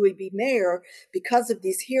relationship with Louis B. Mayer because of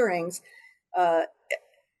these hearings,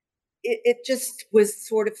 it just was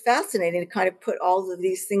sort of fascinating to kind of put all of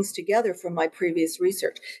these things together from my previous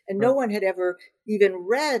research. And no one had ever even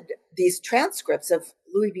read these transcripts of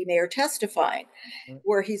Louis B. Mayer testifying,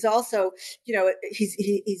 where he's also,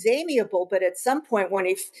 he's amiable, but at some point when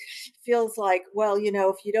he feels like, well,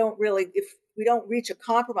 if we don't reach a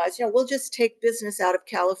compromise, we'll just take business out of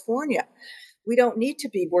California. We don't need to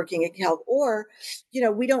be working at Cal, or,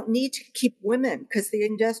 we don't need to keep women because the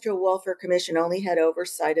Industrial Welfare Commission only had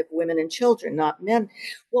oversight of women and children, not men.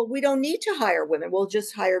 Well, we don't need to hire women. We'll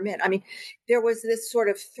just hire men. I mean, there was this sort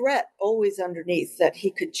of threat always underneath that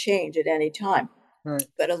he could change at any time. Right.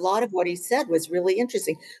 But a lot of what he said was really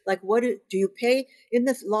interesting. Like, what do you pay in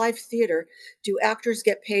the live theater? Do actors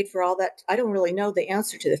get paid for all that? I don't really know the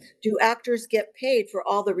answer to this. Do actors get paid for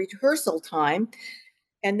all the rehearsal time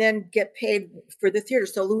and then get paid for the theater?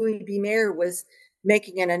 So Louis B. Mayer was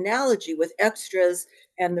making an analogy with extras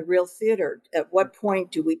and the real theater. At what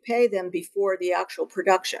point do we pay them before the actual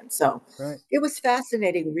production? So Right. it was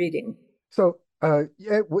fascinating reading. So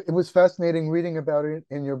yeah, it was fascinating reading about it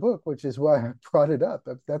in your book, which is why I brought it up.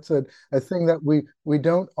 That's a thing that we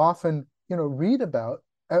don't often, read about.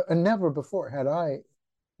 And never before had I,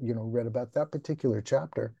 read about that particular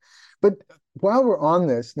chapter. But while we're on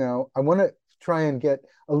this now, I want to try and get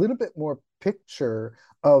a little bit more picture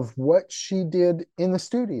of what she did in the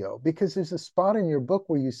studio, because there's a spot in your book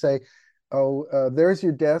where you say, "Oh, there's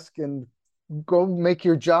your desk, and go make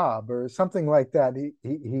your job," or something like that.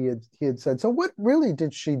 He had said. So what really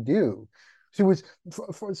did she do? She was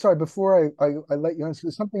sorry, before I let you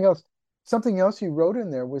answer, something else you wrote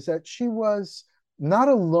in there was that she was not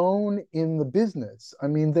alone in the business. I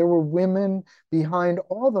mean, there were women behind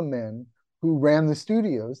all the men who ran the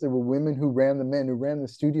studios. There were women who ran the men who ran the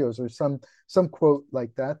studios, or some quote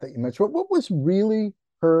like that you mentioned. What was really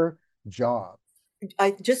her job?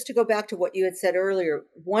 Just to go back to what you had said earlier,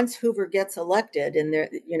 once Hoover gets elected, and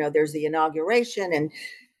there's the inauguration, and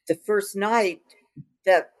the first night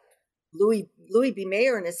that Louis B.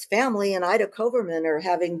 Mayer and his family and Ida Koverman are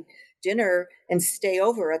having dinner and stay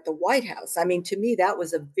over at the White House. I mean, to me, that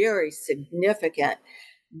was a very significant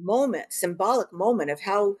moment, symbolic moment of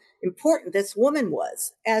how important this woman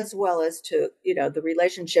was, as well as to, the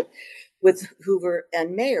relationship with Hoover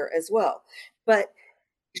and Mayer as well. But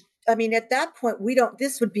I mean, at that point,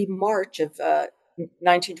 this would be March of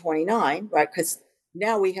 1929, right? Because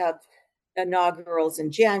now we have inaugurals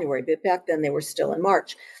in January, but back then they were still in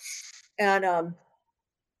March. And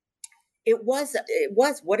it was,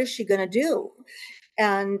 what is she going to do?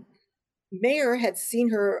 And Mayer had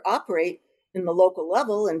seen her operate in the local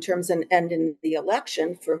level in terms and in the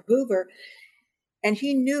election for Hoover. And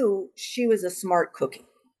he knew she was a smart cookie.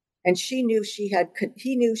 And he knew she had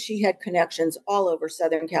connections all over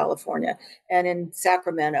Southern California and in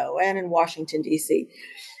Sacramento and in Washington, D.C.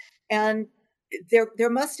 And there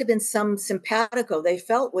must have been some simpatico they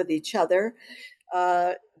felt with each other,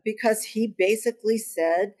 because he basically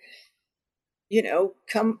said,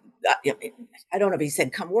 come. I don't know if he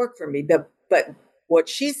said, "Come work for me," but what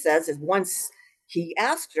she says is, once he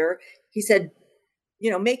asked her, he said,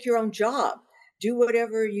 make your own job, do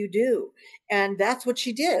whatever you do. And that's what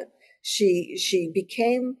she did. She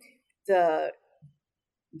became the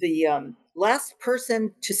last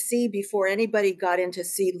person to see before anybody got in to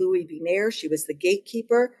see Louis B. Mayer. She was the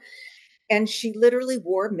gatekeeper, and she literally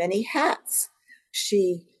wore many hats.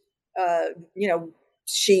 She,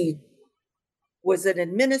 she was an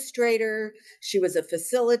administrator. She was a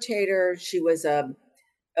facilitator. She was a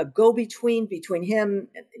go-between between him,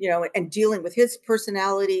 and dealing with his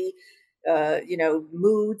personality,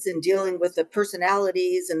 moods, and dealing with the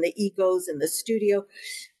personalities and the egos in the studio.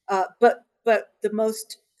 But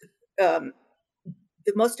um,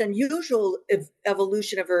 the most unusual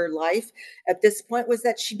evolution of her life at this point was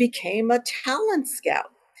that she became a talent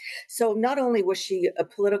scout. So not only was she a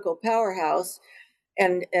political powerhouse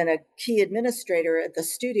and a key administrator at the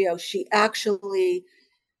studio, she actually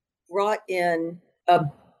brought in a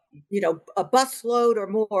busload or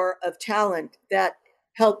more of talent that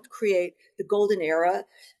helped create the golden era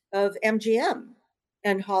of MGM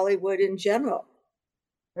and Hollywood in general.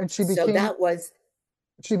 And she So became that was,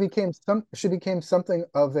 she became something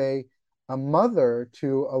of a mother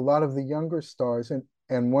to a lot of the younger stars,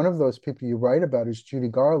 and one of those people you write about is Judy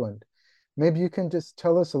Garland. Maybe you can just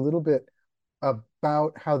tell us a little bit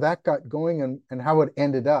about how that got going, and how it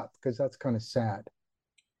ended up, because that's kind of sad.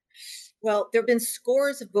 well, there have been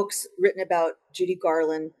scores of books written about Judy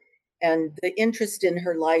Garland, and the interest in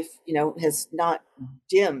her life, has not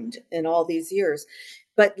dimmed in all these years.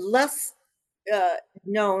 But less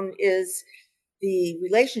known is the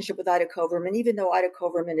relationship with Ida Koverman, even though Ida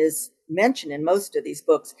Koverman is mentioned in most of these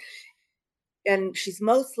books. And she's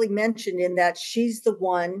mostly mentioned in that she's the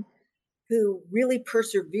one who really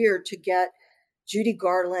persevered to get Judy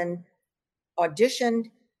Garland auditioned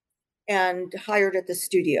and hired at the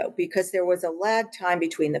studio, because there was a lag time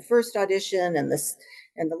between the first audition and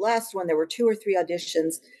the last one. There were 2 or 3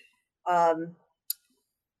 auditions.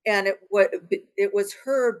 And it was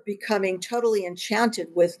her becoming totally enchanted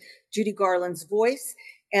with Judy Garland's voice.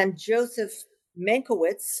 And Joseph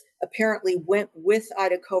Mankiewicz apparently went with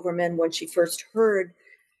Ida Koverman when she first heard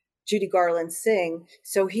Judy Garland sing.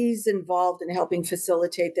 So he's involved in helping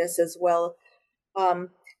facilitate this as well.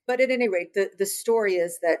 But But at any rate, the story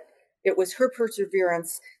is that it was her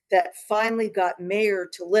perseverance that finally got Mayer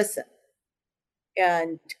to listen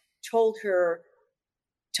and told her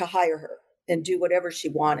to hire her and do whatever she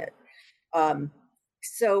wanted. Um,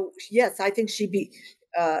 so yes, I think she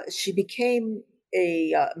became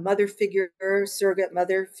a mother figure, surrogate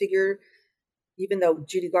mother figure. Even though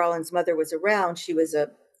Judy Garland's mother was around, she was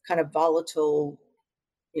a kind of volatile,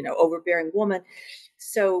 overbearing woman.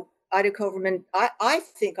 So Ida Koverman, I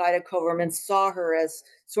think Ida Koverman saw her as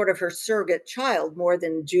sort of her surrogate child more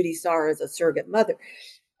than Judy saw her as a surrogate mother.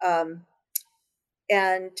 Um,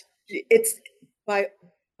 and it's by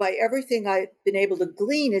by everything I've been able to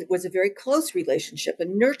glean, it was a very close relationship, a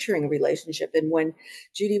nurturing relationship. And when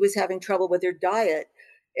Judy was having trouble with her diet,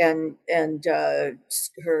 and her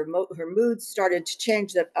mood started to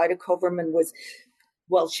change, that Ida Koverman was,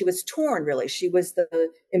 well, she was torn, really. She was the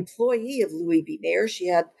employee of Louis B. Mayer. She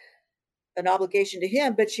had an obligation to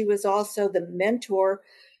him, but she was also the mentor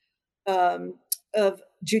um, of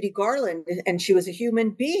Judy Garland, and she was a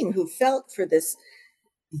human being who felt for this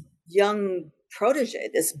young protege,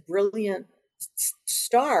 this brilliant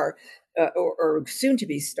star, or soon to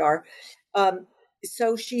be star.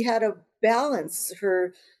 So she had to balance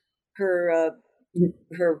her her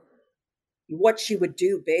what she would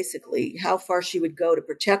do, basically, how far she would go to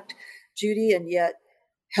protect Judy and yet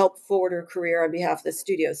help forward her career on behalf of the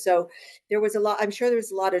studio. So there was a lot, I'm sure there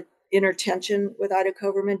was a lot of inner tension with Ida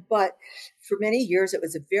Koverman, but for many years it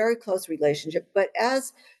was a very close relationship. But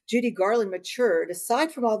as Judy Garland matured,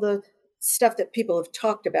 aside from all the stuff that people have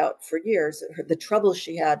talked about for years, the troubles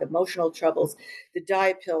she had, emotional troubles, the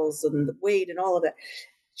diet pills and the weight and all of that,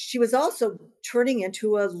 she was also turning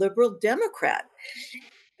into a liberal Democrat.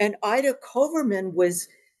 And Ida Koverman was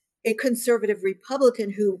a conservative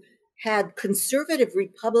Republican who had conservative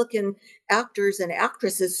Republican actors and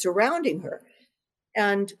actresses surrounding her.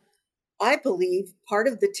 And I believe part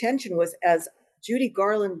of the tension was, as Judy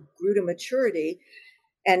Garland grew to maturity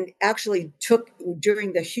and actually took,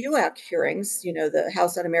 during the HUAC hearings, the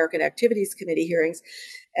House Un-American Activities Committee hearings,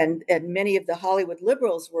 and many of the Hollywood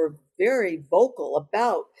liberals were very vocal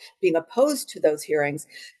about being opposed to those hearings,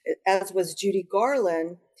 as was Judy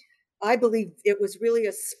Garland. I believe it was really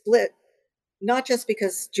a split, not just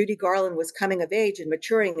because Judy Garland was coming of age and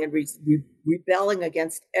maturing and rebelling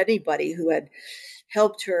against anybody who had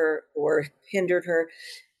helped her or hindered her.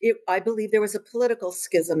 I believe there was a political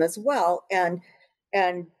schism as well, and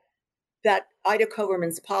that Ida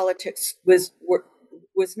Koverman's politics was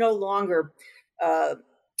no longer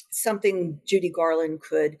something Judy Garland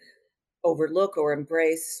could overlook or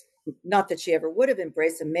embrace. Not that she ever would have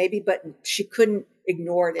embraced them, maybe, but she couldn't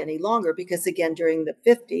ignore it any longer, because again, during the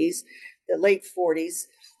 50s, the late 40s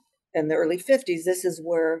and the early 50s, this is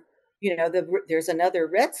where, there's another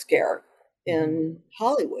Red Scare in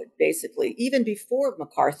Hollywood, basically, even before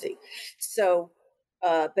McCarthy. So,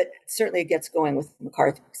 but certainly it gets going with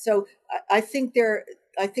McCarthy. So I think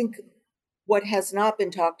what has not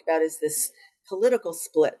been talked about is this political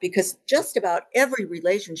split, because just about every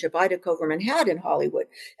relationship Ida Koverman had in Hollywood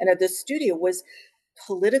and at the studio was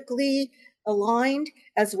politically aligned,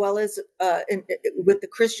 as well as with the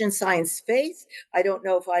Christian Science faith. I don't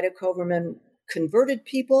know if Ida Koverman converted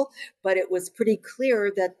people, but it was pretty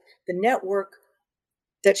clear that the network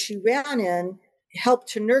that she ran in helped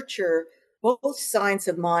to nurture both science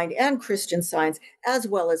of mind and Christian Science, as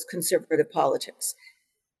well as conservative politics.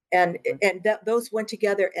 And that those went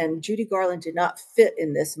together, and Judy Garland did not fit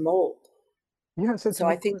in this mold. Yes, it's So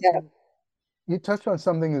an I think that you touched on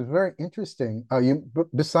something that's very interesting.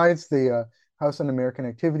 Besides the House Un-American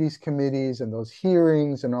Activities Committees and those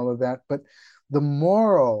hearings and all of that, but the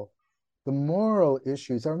moral, the moral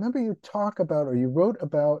issues. I remember you talk about, or you wrote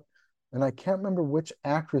about, and I can't remember which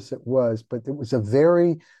actress it was, but it was a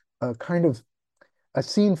very kind of a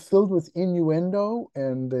scene filled with innuendo,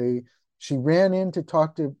 and she ran in to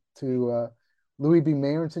talk to Louis B.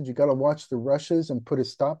 Mayer and said, "You got to watch the Rushes and put a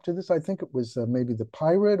stop to this." I think it was maybe The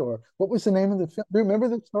Pirate, or what was the name of the film? Do you remember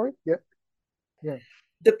that story? Yeah, yeah.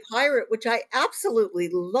 The Pirate, which I absolutely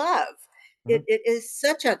love, Uh-huh. it is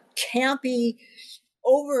such a campy,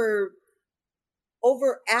 over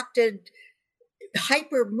overacted,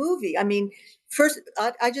 hyper movie. I mean, first,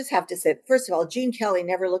 I just have to say, first of all, Gene Kelly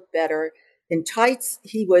never looked better in tights.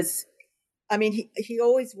 He was, I mean, he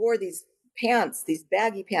always wore these pants, these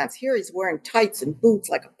baggy pants. Here he's wearing tights and boots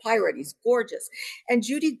like a pirate. He's gorgeous. And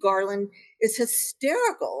Judy Garland is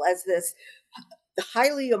hysterical as this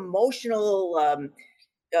highly emotional,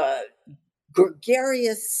 uh,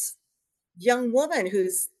 gregarious young woman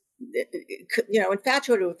who's,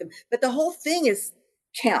 infatuated with him. But the whole thing is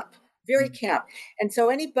camp. very camp. And so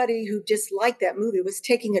anybody who disliked that movie was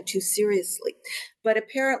taking it too seriously. But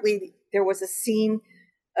apparently there was a scene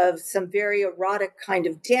of some very erotic kind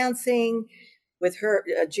of dancing with her,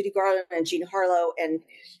 Judy Garland and Jean Harlow. And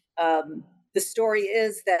the story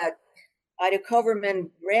is that Ida Koverman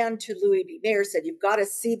ran to Louis B. Mayer, said, "You've got to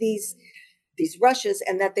see these rushes,"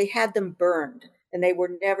 and that they had them burned. And they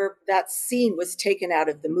were never, that scene was taken out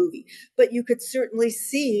of the movie. But you could certainly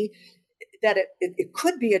see that it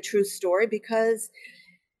could be a true story because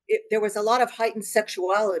there was a lot of heightened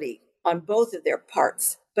sexuality on both of their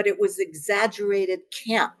parts, but it was exaggerated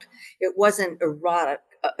camp. It wasn't erotic,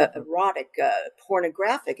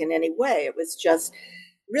 pornographic in any way. It was just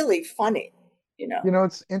really funny, you know. You know,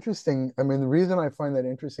 it's interesting. I mean, the reason I find that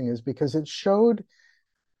interesting is because it showed,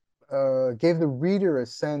 gave the reader a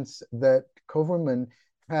sense that Koverman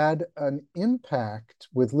had an impact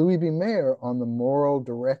with Louis B. Mayer on the moral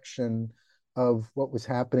direction of what was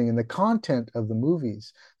happening in the content of the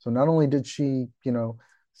movies. So not only did she, you know,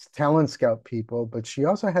 talent scout people, but she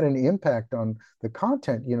also had an impact on the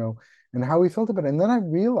content, you know, and how we felt about it. And then I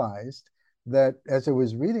realized that as I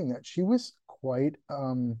was reading that she was quite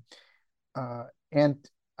and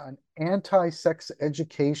an anti-sex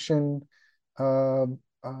education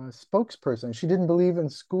spokesperson. She didn't believe in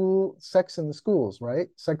sex in the schools, right?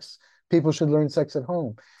 People should learn sex at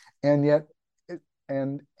home, and yet,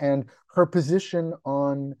 and her position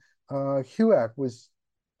on HUAC was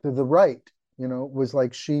to the right. You know, was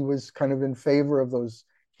like she was kind of in favor of those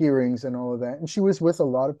hearings and all of that, and she was with a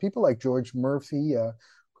lot of people like George Murphy,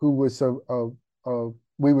 who was a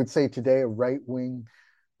we would say today a right-wing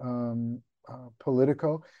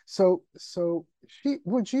Politico. So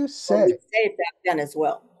would you say? Well, we'd say it back then as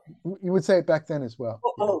well. You would say it back then as well.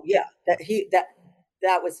 Oh yeah,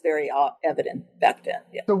 that was very evident back then.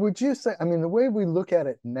 Yeah. So would you say? I mean, the way we look at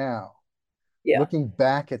it now, Yeah. looking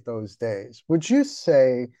back at those days, would you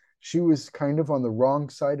say she was kind of on the wrong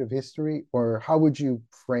side of history, or how would you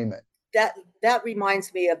frame it? That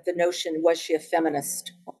reminds me of the notion: was she a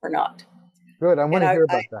feminist or not? Good. I want to hear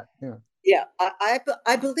about that. Yeah. Yeah,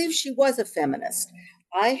 I believe she was a feminist.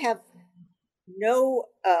 I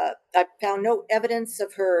found no evidence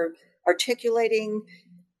of her articulating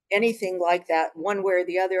anything like that one way or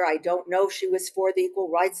the other. I don't know if she was for the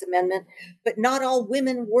Equal Rights Amendment, but not all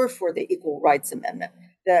women were for the Equal Rights Amendment.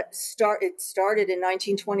 It started in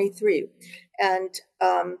 1923, and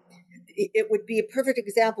it would be a perfect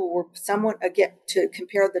example where someone, again, to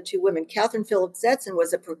compare the two women. Catherine Phillips Edson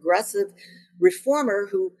was a progressive reformer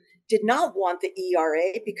who did not want the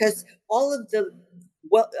ERA because all of the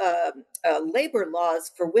labor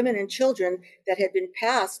laws for women and children that had been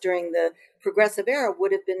passed during the progressive era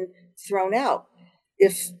would have been thrown out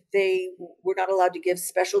if they were not allowed to give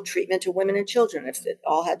special treatment to women and children, if it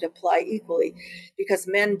all had to apply equally, because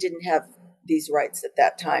men didn't have these rights at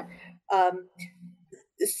that time.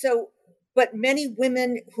 But many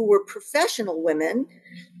women who were professional women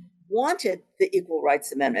wanted the Equal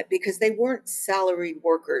Rights Amendment because they weren't salaried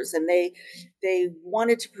workers, and they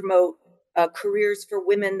wanted to promote careers for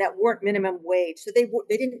women that weren't minimum wage. So they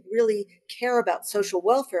didn't really care about social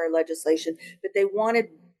welfare legislation, but they wanted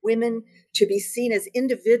women to be seen as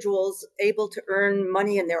individuals able to earn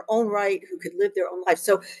money in their own right, who could live their own life.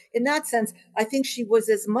 So in that sense, I think she was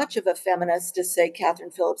as much of a feminist as, say, Catherine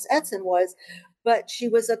Phillips Edson was, but she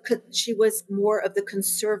was more of the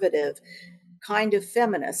conservative kind of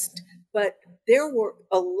feminist. But there were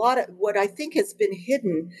a lot of what I think has been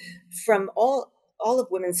hidden from all of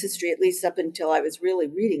women's history, at least up until I was really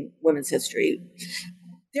reading women's history.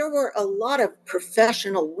 There were a lot of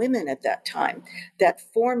professional women at that time that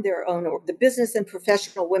formed their own. The Business and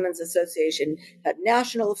Professional Women's Association had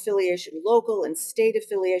national affiliation, local and state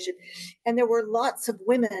affiliation. And there were lots of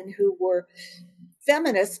women who were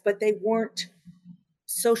feminists, but they weren't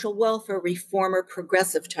social welfare reformer,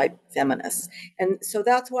 progressive type feminists. And so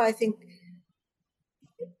that's why I think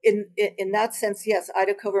in that sense, yes,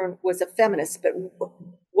 Ida Koverman was a feminist, but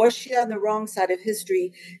was she on the wrong side of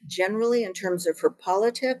history generally in terms of her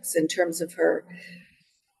politics, in terms of her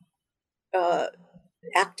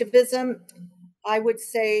activism? I would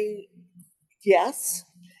say yes.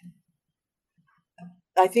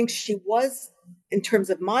 I think she was, in terms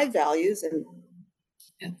of my values and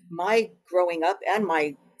my growing up and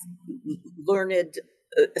my learned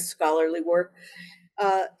scholarly work,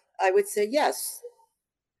 I would say yes.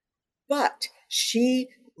 But she,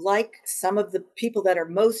 like some of the people that are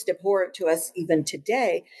most abhorrent to us even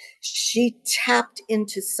today, she tapped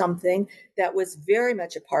into something that was very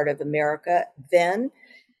much a part of America then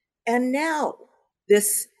and now.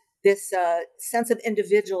 This sense of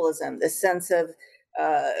individualism, this sense of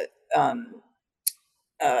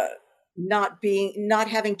not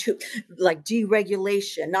having to, like,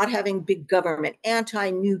 deregulation, not having big government,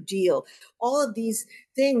 anti-New Deal, all of these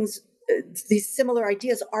things, these similar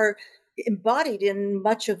ideas are embodied in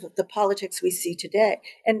much of the politics we see today.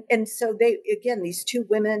 And so they, again, these two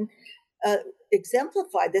women uh,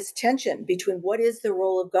 exemplify this tension between what is the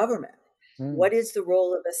role of government, what is the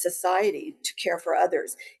role of a society to care for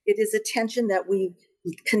others. It is a tension that we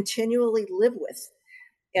continually live with.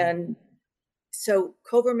 And so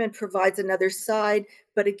Koverman provides another side,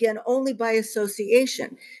 but again, only by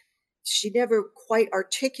association. She never quite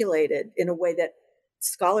articulated in a way that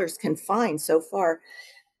scholars can find so far,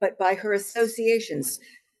 but by her associations,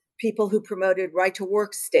 people who promoted right to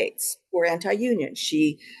work states were anti-union.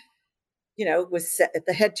 She, was at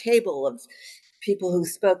the head table of people who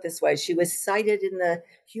spoke this way. She was cited in the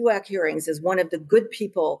HUAC hearings as one of the good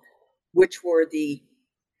people, which were the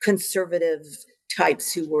conservative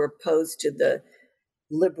types who were opposed to the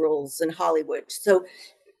liberals in Hollywood. So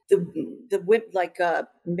the like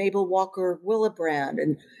Mabel Walker Willibrand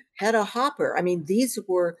and Hedda Hopper. I mean, these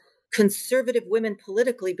were conservative women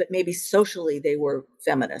politically, but maybe socially they were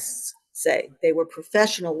feminists. Say they were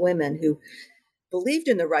professional women who believed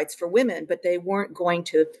in the rights for women, but they weren't going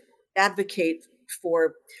to advocate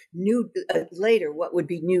for later what would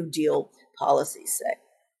be New Deal policies, say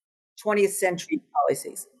 20th century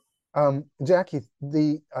policies. Jackie,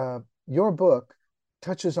 the your book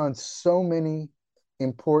touches on so many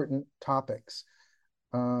important topics,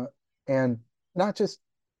 and not just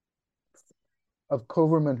of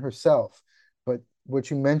Koverman herself, but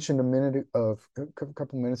what you mentioned a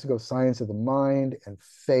couple minutes ago, science of the mind and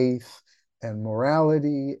faith and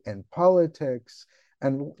morality and politics.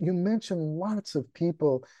 And you mentioned lots of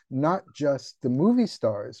people, not just the movie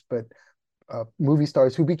stars, but movie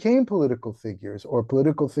stars who became political figures or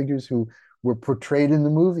political figures who were portrayed in the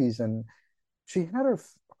movies. And she had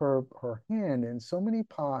her hand in so many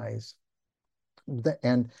pies,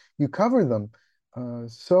 and you cover them.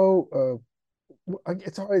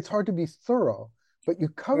 It's hard to be thorough, but you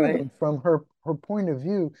cover Right. them from her point of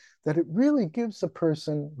view, that it really gives a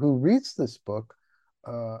person who reads this book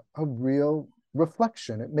a real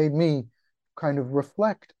reflection. It made me kind of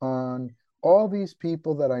reflect on all these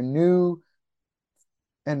people that I knew,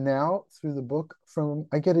 and now through the book,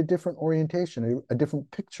 I get a different orientation, a different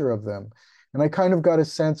picture of them. And I kind of got a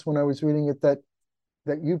sense when I was reading it that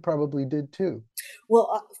you probably did too.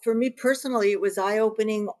 Well, for me personally, it was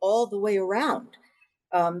eye-opening all the way around.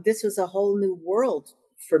 This was a whole new world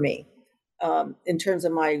for me in terms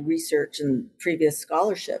of my research and previous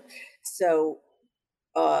scholarship. So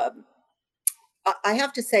I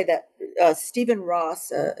have to say that Stephen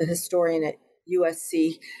Ross, a historian at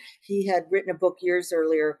USC, he had written a book years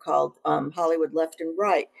earlier called Hollywood Left and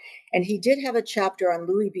Right. And he did have a chapter on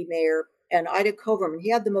Louis B. Mayer and Ida Koverman. He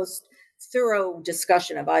had the most thorough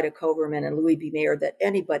discussion of Ida Koverman and Louis B. Mayer that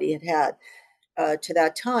anybody had to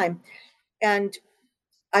that time. And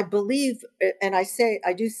I believe, and I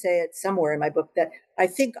do say it somewhere in my book, that I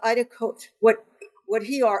think what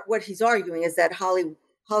he's arguing is that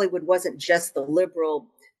Hollywood wasn't just the liberal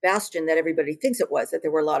bastion that everybody thinks it was, that there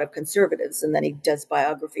were a lot of conservatives, and then he does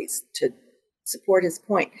biographies to support his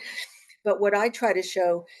point. But what I try to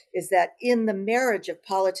show is that in the marriage of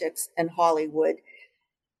politics and Hollywood,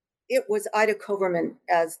 it was Ida Koverman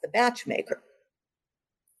as the matchmaker.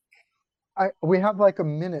 We have like a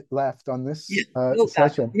minute left on this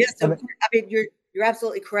session. Yes, I mean, you're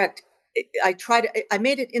absolutely correct. I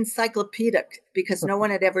made it encyclopedic because no one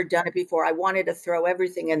had ever done it before. I wanted to throw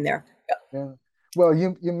everything in there. Yeah. Well,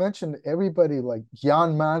 you mentioned everybody like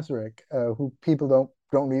Jan Masaryk, who people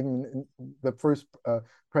don't even, the first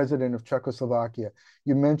president of Czechoslovakia.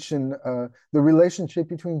 You mentioned the relationship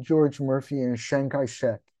between George Murphy and Chiang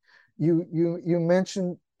Kai-shek. You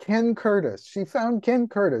mentioned Ken Curtis. She found Ken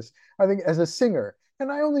Curtis, I think, as a singer.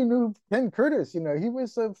 And I only knew Ken Curtis, he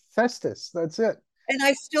was a Festus. That's it. And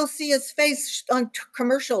I still see his face on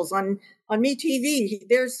commercials on MeTV.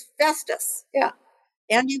 There's Festus. Yeah.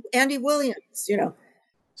 Andy Williams,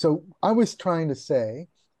 So I was trying to say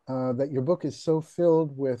that your book is so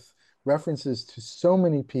filled with references to so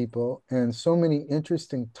many people and so many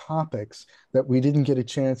interesting topics that we didn't get a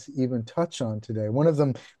chance to even touch on today. One of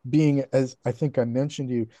them being, as I think I mentioned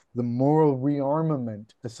to you, the Moral Rearmament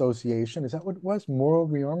Association. Is that what it was? Moral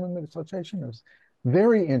Rearmament Association? It was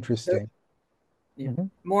very interesting. Yeah.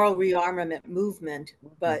 Moral rearmament movement,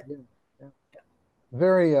 but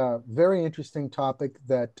very interesting topic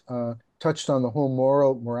that touched on the whole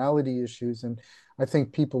morality issues, and I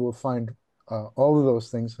think people will find all of those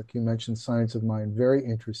things, like you mentioned, science of mind, very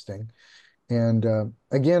interesting. And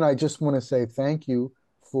again, I just want to say thank you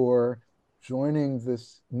for joining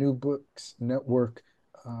this New Books Network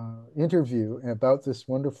interview about this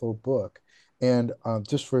wonderful book. And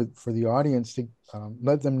just for the audience to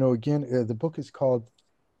let them know again, the book is called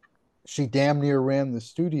She Damn Near Ran the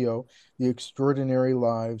Studio, The Extraordinary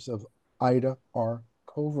Lives of Ida R.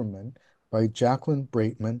 Koverman by Jacqueline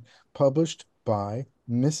Braitman, published by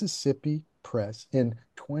Mississippi Press in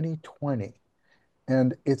 2020.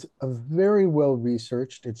 And it's a very well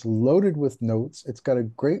researched, it's loaded with notes, it's got a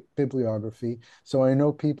great bibliography. So I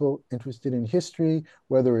know people interested in history,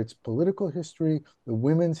 whether it's political history, the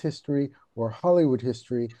women's history, or Hollywood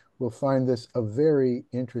history, will find this a very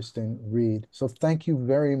interesting read. So thank you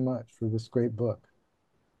very much for this great book.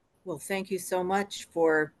 Well, thank you so much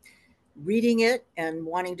for reading it and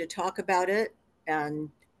wanting to talk about it. And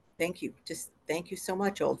thank you. Just thank you so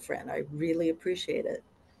much, old friend. I really appreciate it.